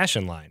own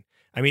fashion line.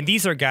 I mean,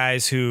 these are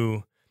guys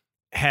who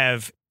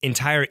have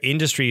entire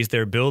industries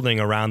they're building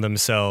around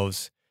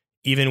themselves,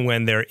 even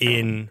when they're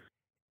in,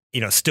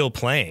 still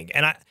playing.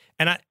 And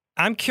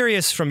I'm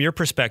curious from your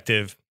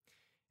perspective,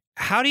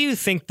 why do you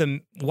think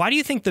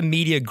the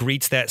media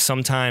greets that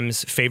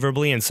sometimes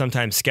favorably and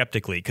sometimes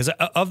skeptically? Because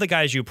of the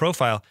guys you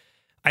profile,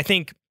 I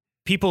think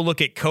people look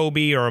at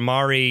Kobe or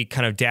Amari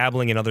kind of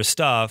dabbling in other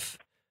stuff,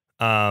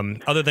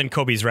 other than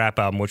Kobe's rap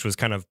album, which was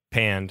kind of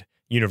panned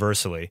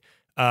universally.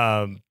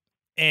 But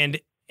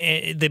they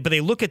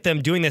look at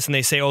them doing this and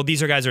they say, oh,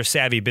 these guys are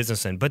savvy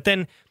businessmen. But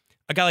then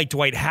a guy like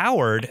Dwight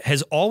Howard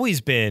has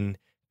always been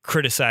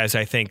criticized,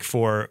 I think,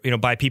 for,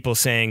 by people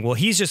saying, well,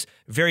 he's just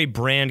very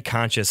brand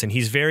conscious and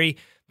he's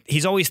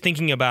always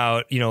thinking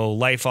about,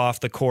 life off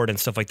the court and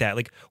stuff like that.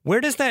 Like, why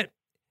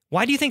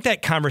do you think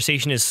that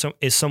conversation is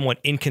somewhat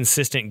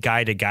inconsistent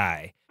guy to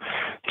guy?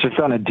 Just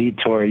on a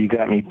detour, you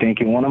got me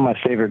thinking. One of my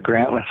favorite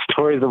Grantland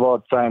stories of all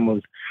time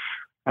was,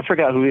 I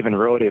forgot who even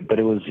wrote it, but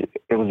it was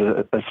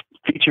a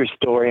feature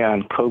story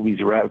on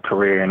Kobe's rap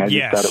career, and I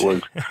just thought it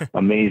was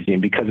amazing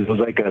because it was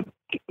like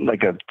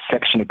a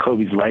section of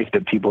Kobe's life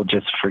that people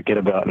just forget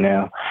about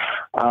now.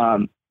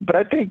 But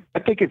I think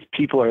if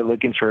people are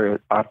looking for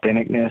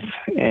authenticness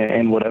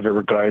in whatever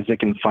regards, they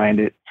can find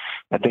it.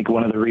 I think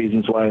one of the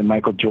reasons why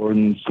Michael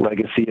Jordan's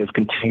legacy has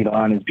continued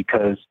on is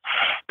because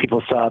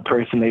people saw a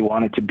person they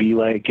wanted to be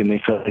like, and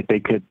they felt like they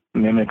could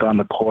mimic on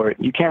the court.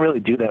 You can't really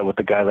do that with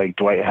a guy like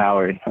Dwight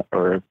Howard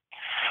or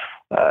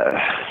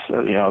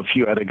a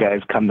few other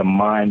guys come to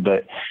mind.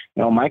 But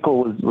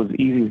Michael was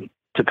easy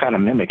to kind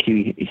of mimic.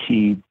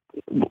 He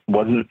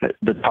wasn't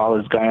the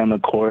tallest guy on the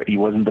court. He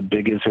wasn't the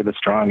biggest or the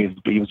strongest,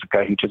 but he was a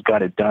guy who just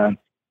got it done.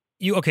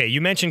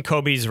 You mentioned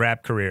Kobe's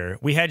rap career.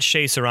 We had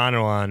Shea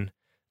Serrano on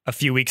a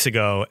few weeks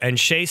ago, and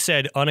Shea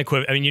said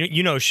unequivocally, I mean,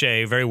 you know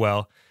Shea very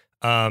well.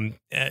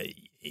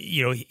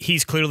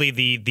 He's clearly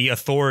the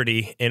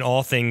authority in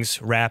all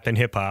things rap and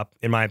hip hop,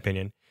 in my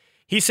opinion.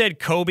 He said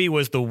Kobe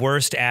was the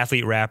worst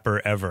athlete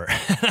rapper ever.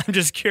 I'm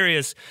just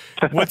curious,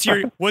 what's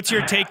your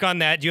take on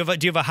that? Do you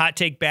have a hot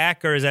take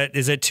back, or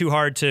is it too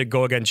hard to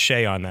go against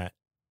Shea on that?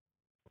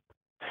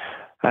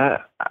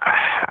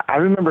 I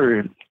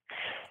remember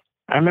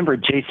I remember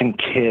Jason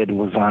Kidd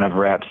was on a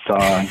rap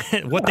song.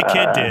 What the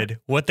kid did.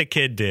 What the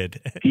kid did.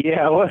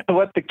 Yeah,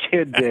 what the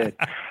kid did.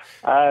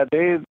 I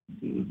think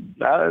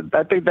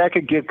that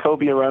could give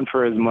Kobe a run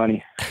for his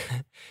money.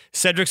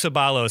 Cedric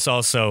Ceballos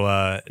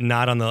also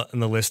not on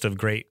the list of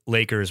great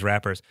Lakers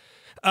rappers.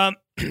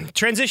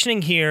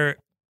 Transitioning here,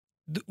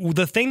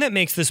 the thing that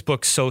makes this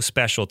book so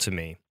special to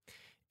me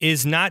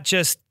is not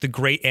just the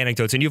great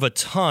anecdotes, and you have a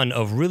ton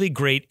of really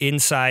great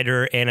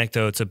insider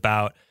anecdotes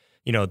about,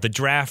 the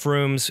draft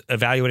rooms,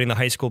 evaluating the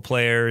high school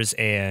players,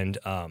 and,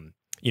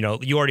 you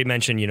already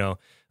mentioned,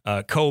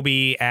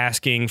 Kobe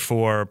asking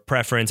for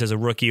preference as a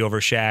rookie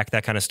over Shaq,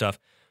 that kind of stuff.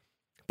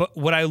 But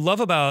what I love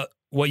about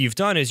what you've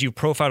done is you've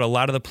profiled a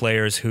lot of the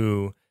players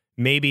who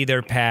maybe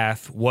their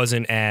path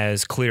wasn't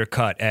as clear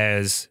cut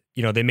as,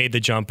 they made the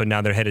jump and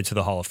now they're headed to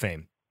the Hall of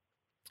Fame.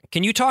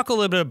 Can you talk a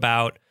little bit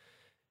about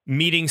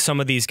meeting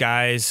some of these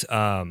guys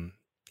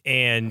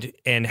and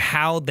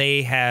how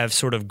they have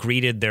sort of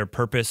greeted their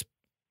purpose,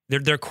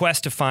 their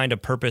quest to find a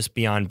purpose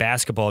beyond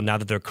basketball now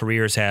that their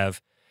careers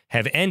have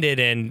ended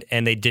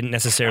and they didn't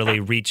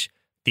necessarily reach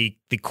the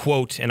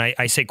quote, and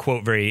I say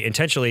quote very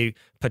intentionally,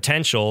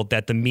 potential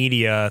that the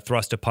media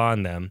thrust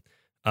upon them,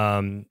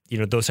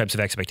 those types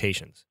of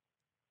expectations?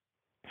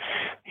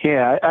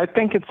 Yeah, I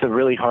think it's a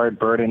really hard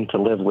burden to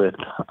live with.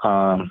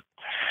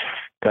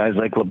 Guys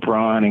like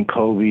LeBron and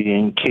Kobe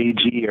and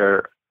KG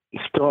are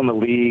still in the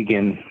league,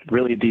 and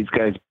really these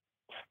guys'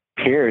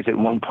 peers at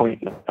one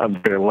point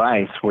of their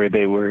lives where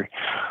they were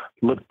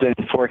looked and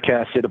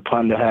forecasted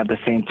upon to have the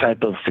same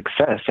type of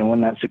success. And when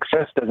that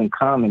success doesn't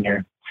come, and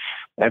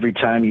every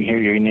time you hear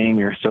your name,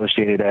 you're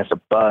associated as a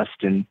bust,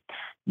 and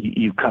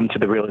you come to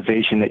the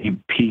realization that you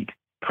peaked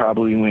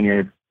probably when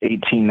you're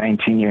 18,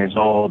 19 years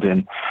old,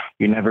 and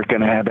you're never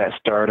going to have that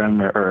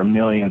stardom or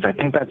millions. I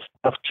think that's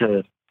tough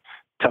to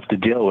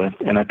deal with,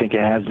 and I think it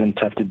has been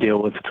tough to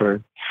deal with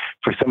for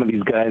some of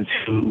these guys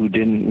who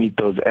didn't meet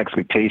those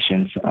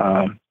expectations.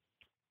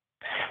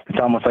 It's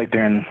almost like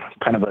they're in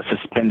kind of a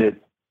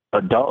suspended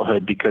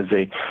adulthood because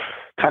they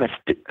kind of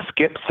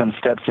skip some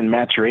steps in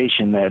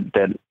maturation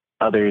that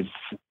others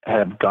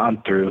have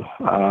gone through.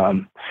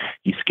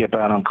 You skip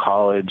out on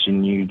college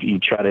and you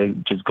try to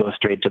just go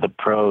straight to the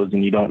pros,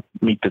 and you don't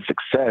meet the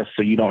success,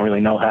 so you don't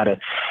really know how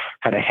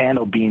to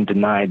handle being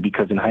denied,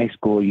 because in high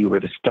school you were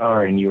the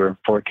star and you were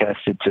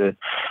forecasted to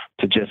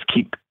just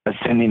keep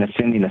ascending.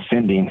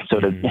 So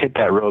to hit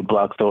that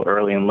roadblock so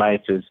early in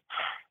life is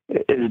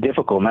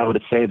difficult. And I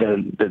would say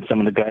that some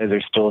of the guys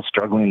are still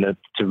struggling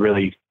to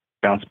really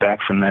bounce back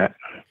from that.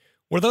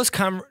 Were those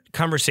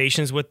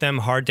conversations with them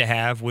hard to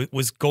have?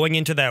 Was going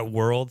into that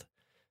world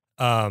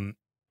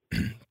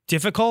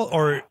difficult,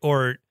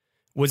 or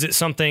was it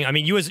something? I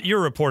mean, you're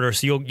a reporter,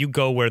 so you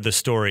go where the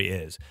story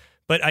is.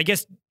 But I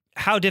guess,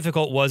 how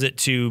difficult was it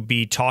to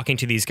be talking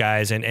to these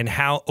guys, and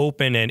how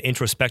open and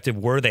introspective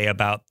were they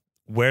about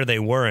where they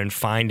were and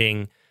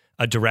finding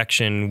a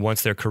direction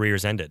once their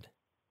careers ended?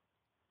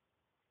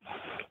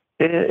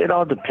 It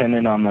all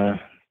depended on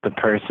the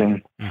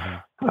person.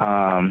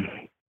 Mm-hmm.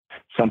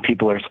 Some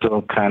people are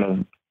still kind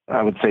of,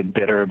 I would say,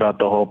 bitter about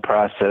the whole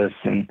process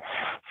and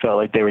felt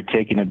like they were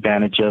taken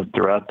advantage of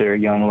throughout their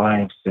young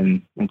lives.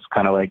 And it's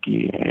kind of like,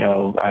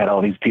 I had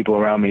all these people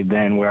around me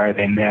then, where are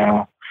they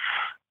now?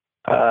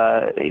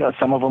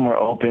 Some of them were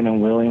open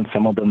and willing,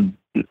 some of them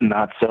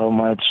not so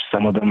much.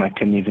 Some of them I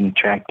couldn't even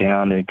track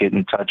down or get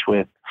in touch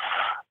with.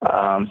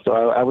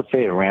 So I would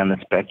say it ran the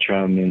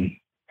spectrum. And,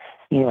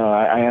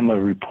 I am a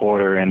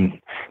reporter,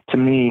 and to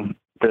me,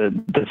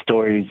 the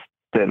stories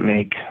that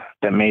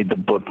made the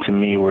book to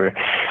me were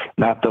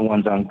not the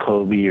ones on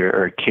Kobe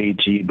or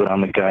KG, but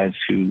on the guys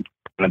who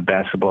kind of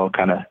basketball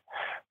kind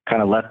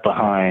of left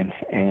behind.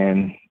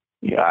 And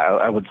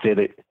I would say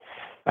that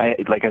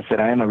like I said,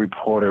 I am a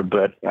reporter,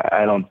 but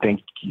I don't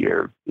think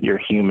you're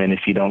human if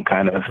you don't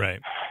kind of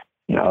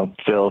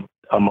feel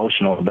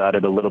emotional about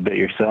it a little bit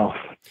yourself.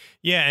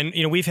 Yeah,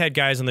 and we've had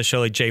guys on the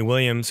show like Jay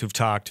Williams who've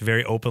talked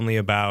very openly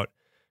about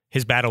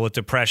his battle with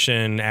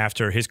depression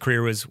after his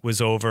career was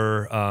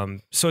over.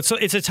 So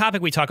it's a topic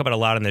we talk about a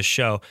lot on this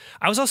show.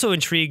 I was also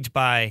intrigued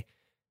by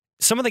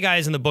some of the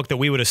guys in the book that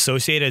we would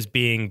associate as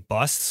being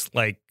busts,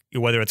 like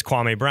whether it's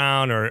Kwame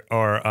Brown or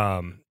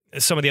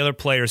some of the other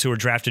players who were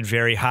drafted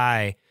very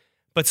high.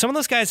 But some of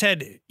those guys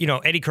had,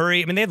 Eddie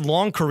Curry. I mean, they had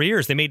long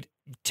careers. They made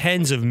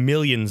tens of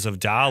millions of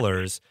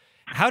dollars.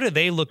 How do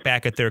they look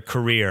back at their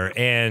career?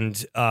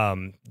 And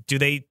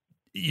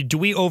do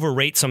we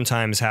overrate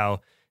sometimes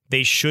how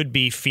they should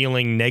be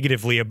feeling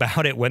negatively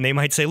about it when they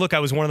might say, look, I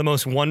was one of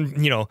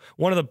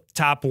the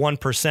top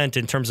 1%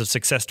 in terms of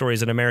success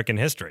stories in American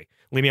history.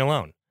 Leave me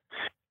alone.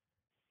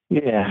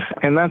 Yeah.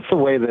 And that's the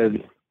way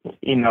that,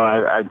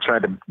 I try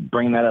to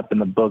bring that up in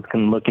the book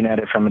and looking at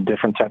it from a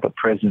different type of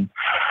prism.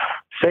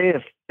 Say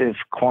if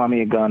Kwame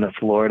had gone to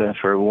Florida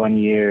for 1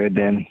 year,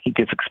 then he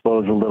gets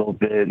exposed a little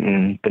bit,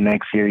 and the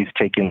next year he's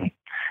taken in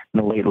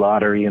the late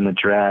lottery in the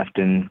draft,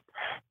 and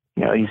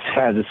he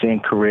has the same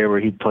career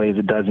where he plays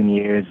a dozen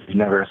years. He's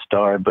never a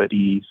star, but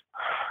he's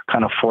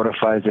kind of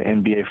fortifies the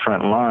NBA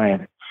front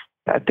line.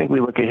 I think we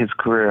look at his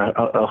career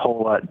a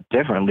whole lot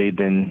differently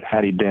than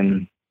had he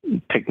been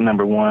picked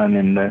number one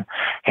and the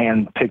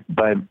hand picked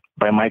by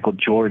Michael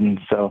Jordan.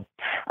 So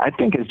I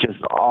think it's just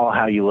all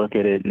how you look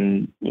at it.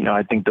 And,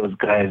 I think those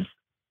guys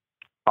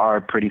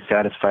are pretty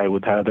satisfied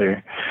with how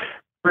their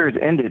careers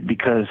ended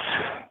because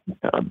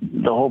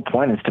the whole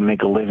point is to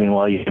make a living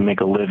while you can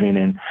make a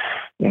living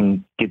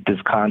and get this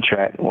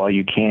contract while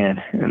you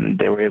can. And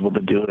they were able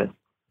to do it.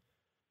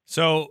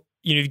 So,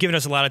 you've given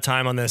us a lot of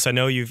time on this. I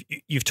know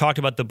you've talked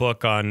about the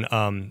book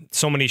on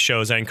so many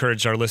shows. I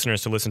encourage our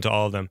listeners to listen to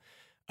all of them.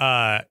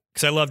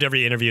 Because I loved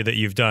every interview that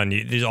you've done.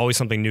 There's always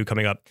something new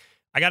coming up.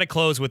 I got to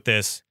close with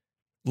this.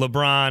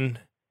 LeBron,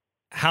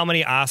 how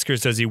many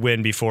Oscars does he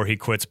win before he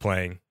quits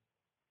playing?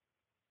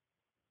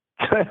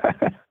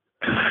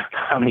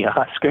 How many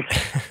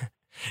Oscars?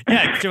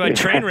 Yeah, to a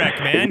train wreck,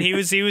 man. He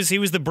was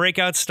the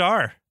breakout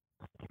star.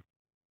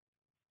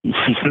 You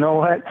know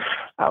what?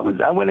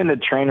 I went into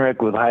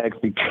Trainwreck with high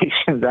expectations.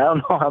 I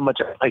don't know how much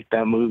I like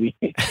that movie.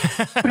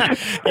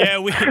 Yeah,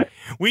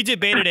 we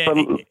debated it. But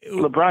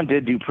LeBron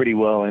did do pretty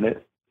well in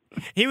it.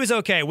 He was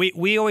okay.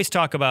 We always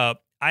talk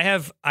about. I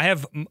have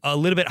a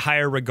little bit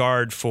higher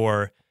regard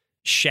for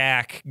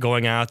Shaq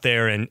going out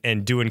there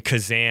and doing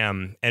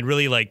Kazam and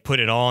really like put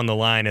it all on the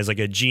line as like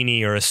a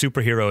genie or a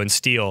superhero in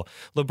Steel.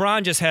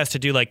 LeBron just has to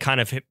do like kind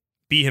of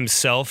be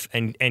himself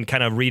and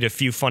kind of read a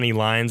few funny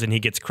lines, and he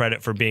gets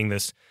credit for being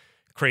this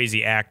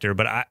crazy actor.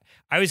 But I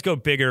always go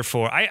bigger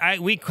for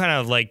we kind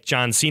of like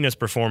John Cena's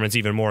performance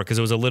even more because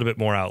it was a little bit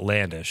more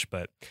outlandish.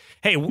 But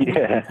hey,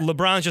 yeah.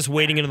 LeBron's just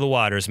wading into the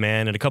waters,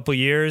 man. In a couple of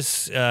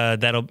years, he'll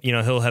have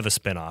a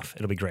spinoff.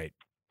 It'll be great.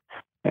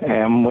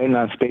 I'm waiting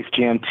on Space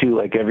Jam 2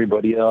 like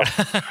everybody else.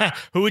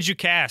 Who would you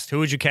cast? Who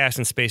would you cast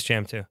in Space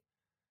Jam 2?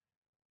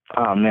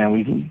 Oh man,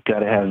 we got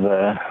to have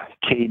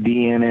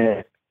KD in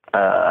it.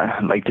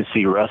 I'd like to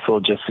see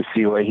Russell just to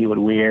see what he would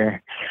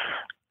wear.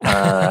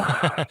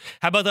 How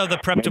about the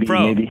Prep to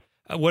Pro? Maybe.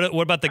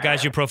 What about the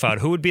guys you profiled?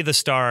 Who would be the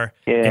star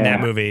in that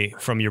movie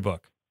from your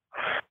book?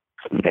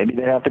 Maybe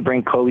they have to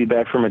bring Kobe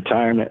back from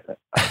retirement.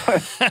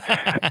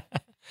 I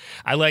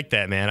like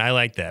that, man. I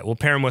like that. We'll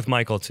pair him with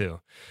Michael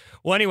too.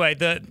 Well, anyway,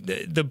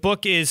 the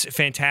book is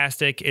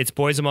fantastic. It's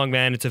Boys Among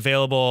Men. It's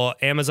available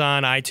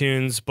Amazon,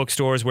 iTunes,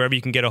 bookstores, wherever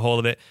you can get a hold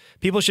of it.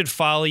 People should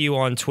follow you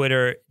on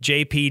Twitter,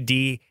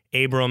 JPD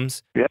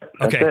Abrams. Yeah,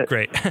 okay, it.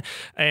 Great.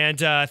 And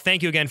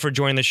thank you again for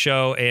joining the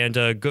show.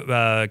 And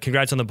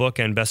congrats on the book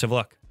and best of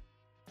luck.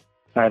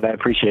 All right, I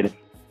appreciate it.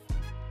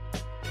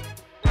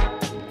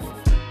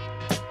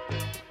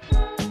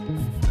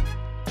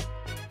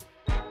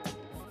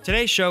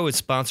 Today's show is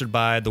sponsored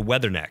by the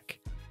Weatherneck.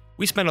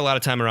 We spend a lot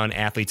of time around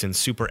athletes and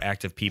super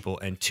active people,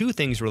 and two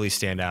things really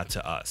stand out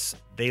to us.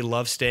 They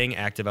love staying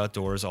active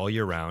outdoors all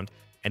year round,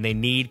 and they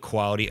need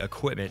quality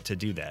equipment to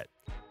do that.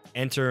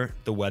 Enter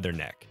the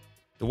Weatherneck.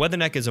 The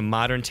Weatherneck is a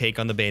modern take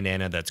on the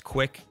bandana that's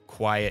quick,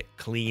 quiet,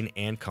 clean,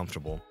 and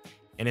comfortable,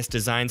 and it's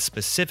designed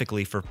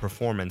specifically for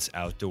performance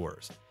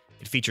outdoors.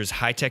 It features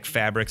high-tech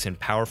fabrics and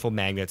powerful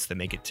magnets that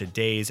make it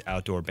today's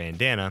outdoor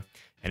bandana,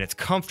 and it's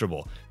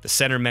comfortable. The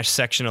center mesh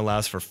section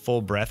allows for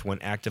full breath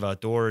when active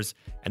outdoors,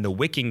 and the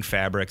wicking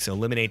fabrics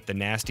eliminate the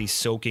nasty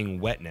soaking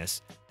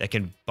wetness that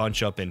can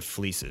bunch up in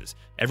fleeces.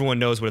 Everyone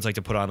knows what it's like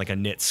to put on like a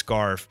knit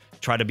scarf,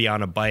 try to be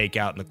on a bike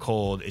out in the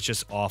cold. It's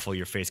just awful.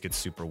 Your face gets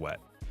super wet.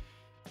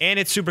 And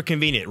it's super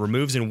convenient. It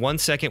removes in 1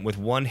 second with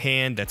one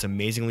hand. That's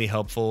amazingly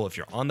helpful if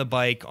you're on the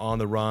bike, on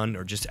the run,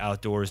 or just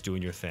outdoors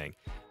doing your thing.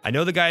 I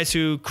know the guys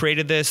who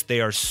created this. They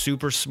are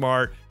super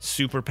smart,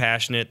 super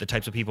passionate, the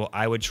types of people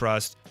I would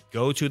trust.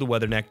 Go to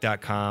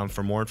theweatherneck.com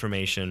for more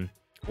information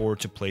or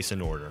to place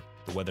an order.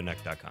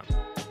 Theweatherneck.com.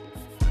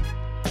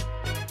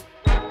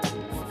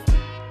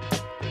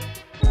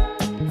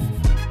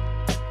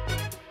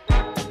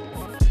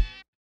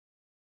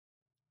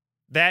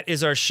 That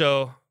is our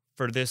show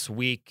for this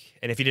week.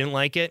 And if you didn't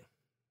like it,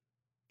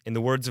 in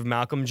the words of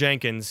Malcolm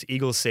Jenkins,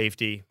 Eagles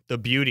safety, the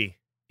beauty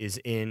is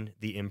in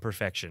the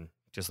imperfection,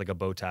 just like a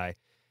bow tie.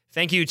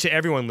 Thank you to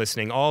everyone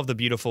listening, all of the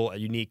beautiful,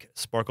 unique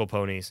Sparkle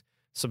Ponies.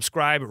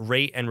 Subscribe,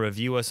 rate, and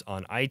review us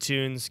on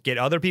iTunes. Get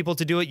other people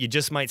to do it. You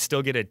just might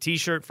still get a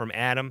t-shirt from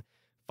Adam.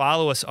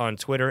 Follow us on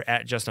Twitter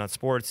at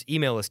JustNotSports.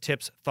 Email us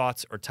tips,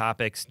 thoughts, or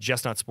topics,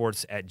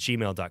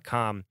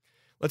 justnotsports@gmail.com.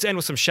 Let's end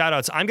with some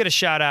shout-outs. I'm going to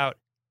shout out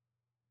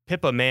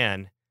Pippa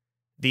Mann,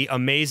 the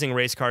amazing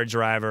race car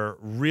driver.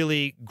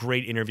 Really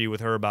great interview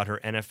with her about her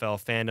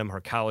NFL fandom,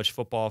 her college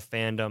football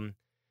fandom.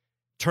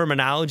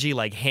 Terminology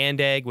like hand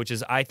egg, which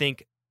is, I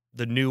think,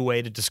 the new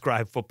way to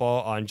describe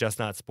football on Just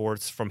Not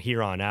Sports from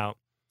here on out.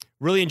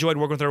 Really enjoyed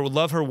working with her. Would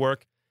love her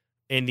work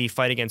in the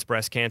fight against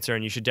breast cancer,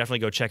 and you should definitely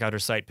go check out her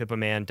site,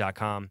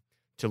 pippaman.com,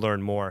 to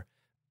learn more.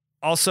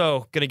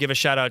 Also, going to give a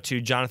shout out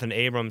to Jonathan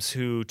Abrams,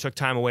 who took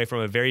time away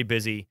from a very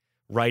busy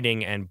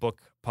writing and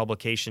book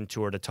publication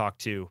tour to talk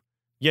to,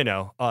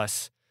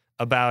 us,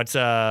 about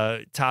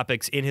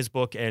topics in his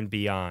book and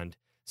beyond.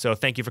 So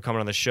thank you for coming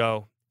on the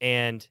show.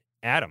 And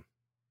Adam,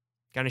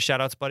 got any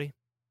shout outs, buddy?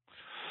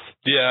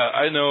 Yeah,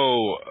 I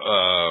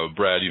know,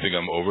 Brad, you think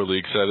I'm overly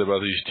excited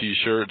about these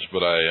T-shirts,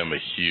 but I am a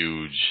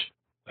huge...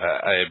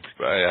 I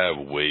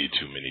have way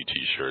too many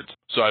T-shirts.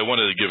 So I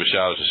wanted to give a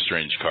shout-out to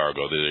Strange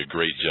Cargo. They did a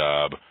great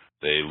job.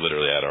 They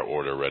literally had our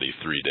order ready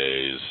 3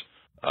 days.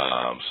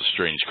 So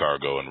Strange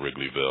Cargo in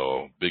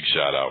Wrigleyville, big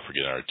shout-out for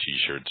getting our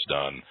T-shirts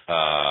done.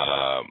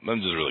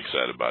 I'm just really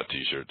excited about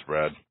T-shirts,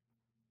 Brad.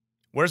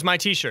 Where's my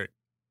T-shirt?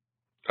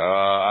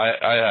 I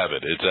have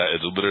it.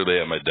 It's literally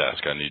at my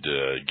desk. I need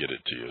to get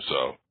it to you.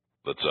 So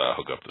let's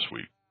hook up this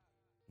week.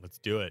 Let's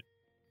do it.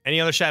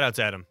 Any other shout-outs,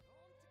 Adam?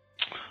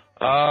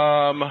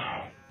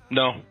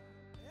 No.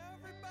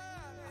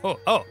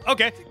 Oh,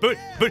 okay. Booty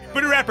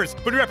rappers.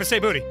 Booty rappers say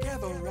booty.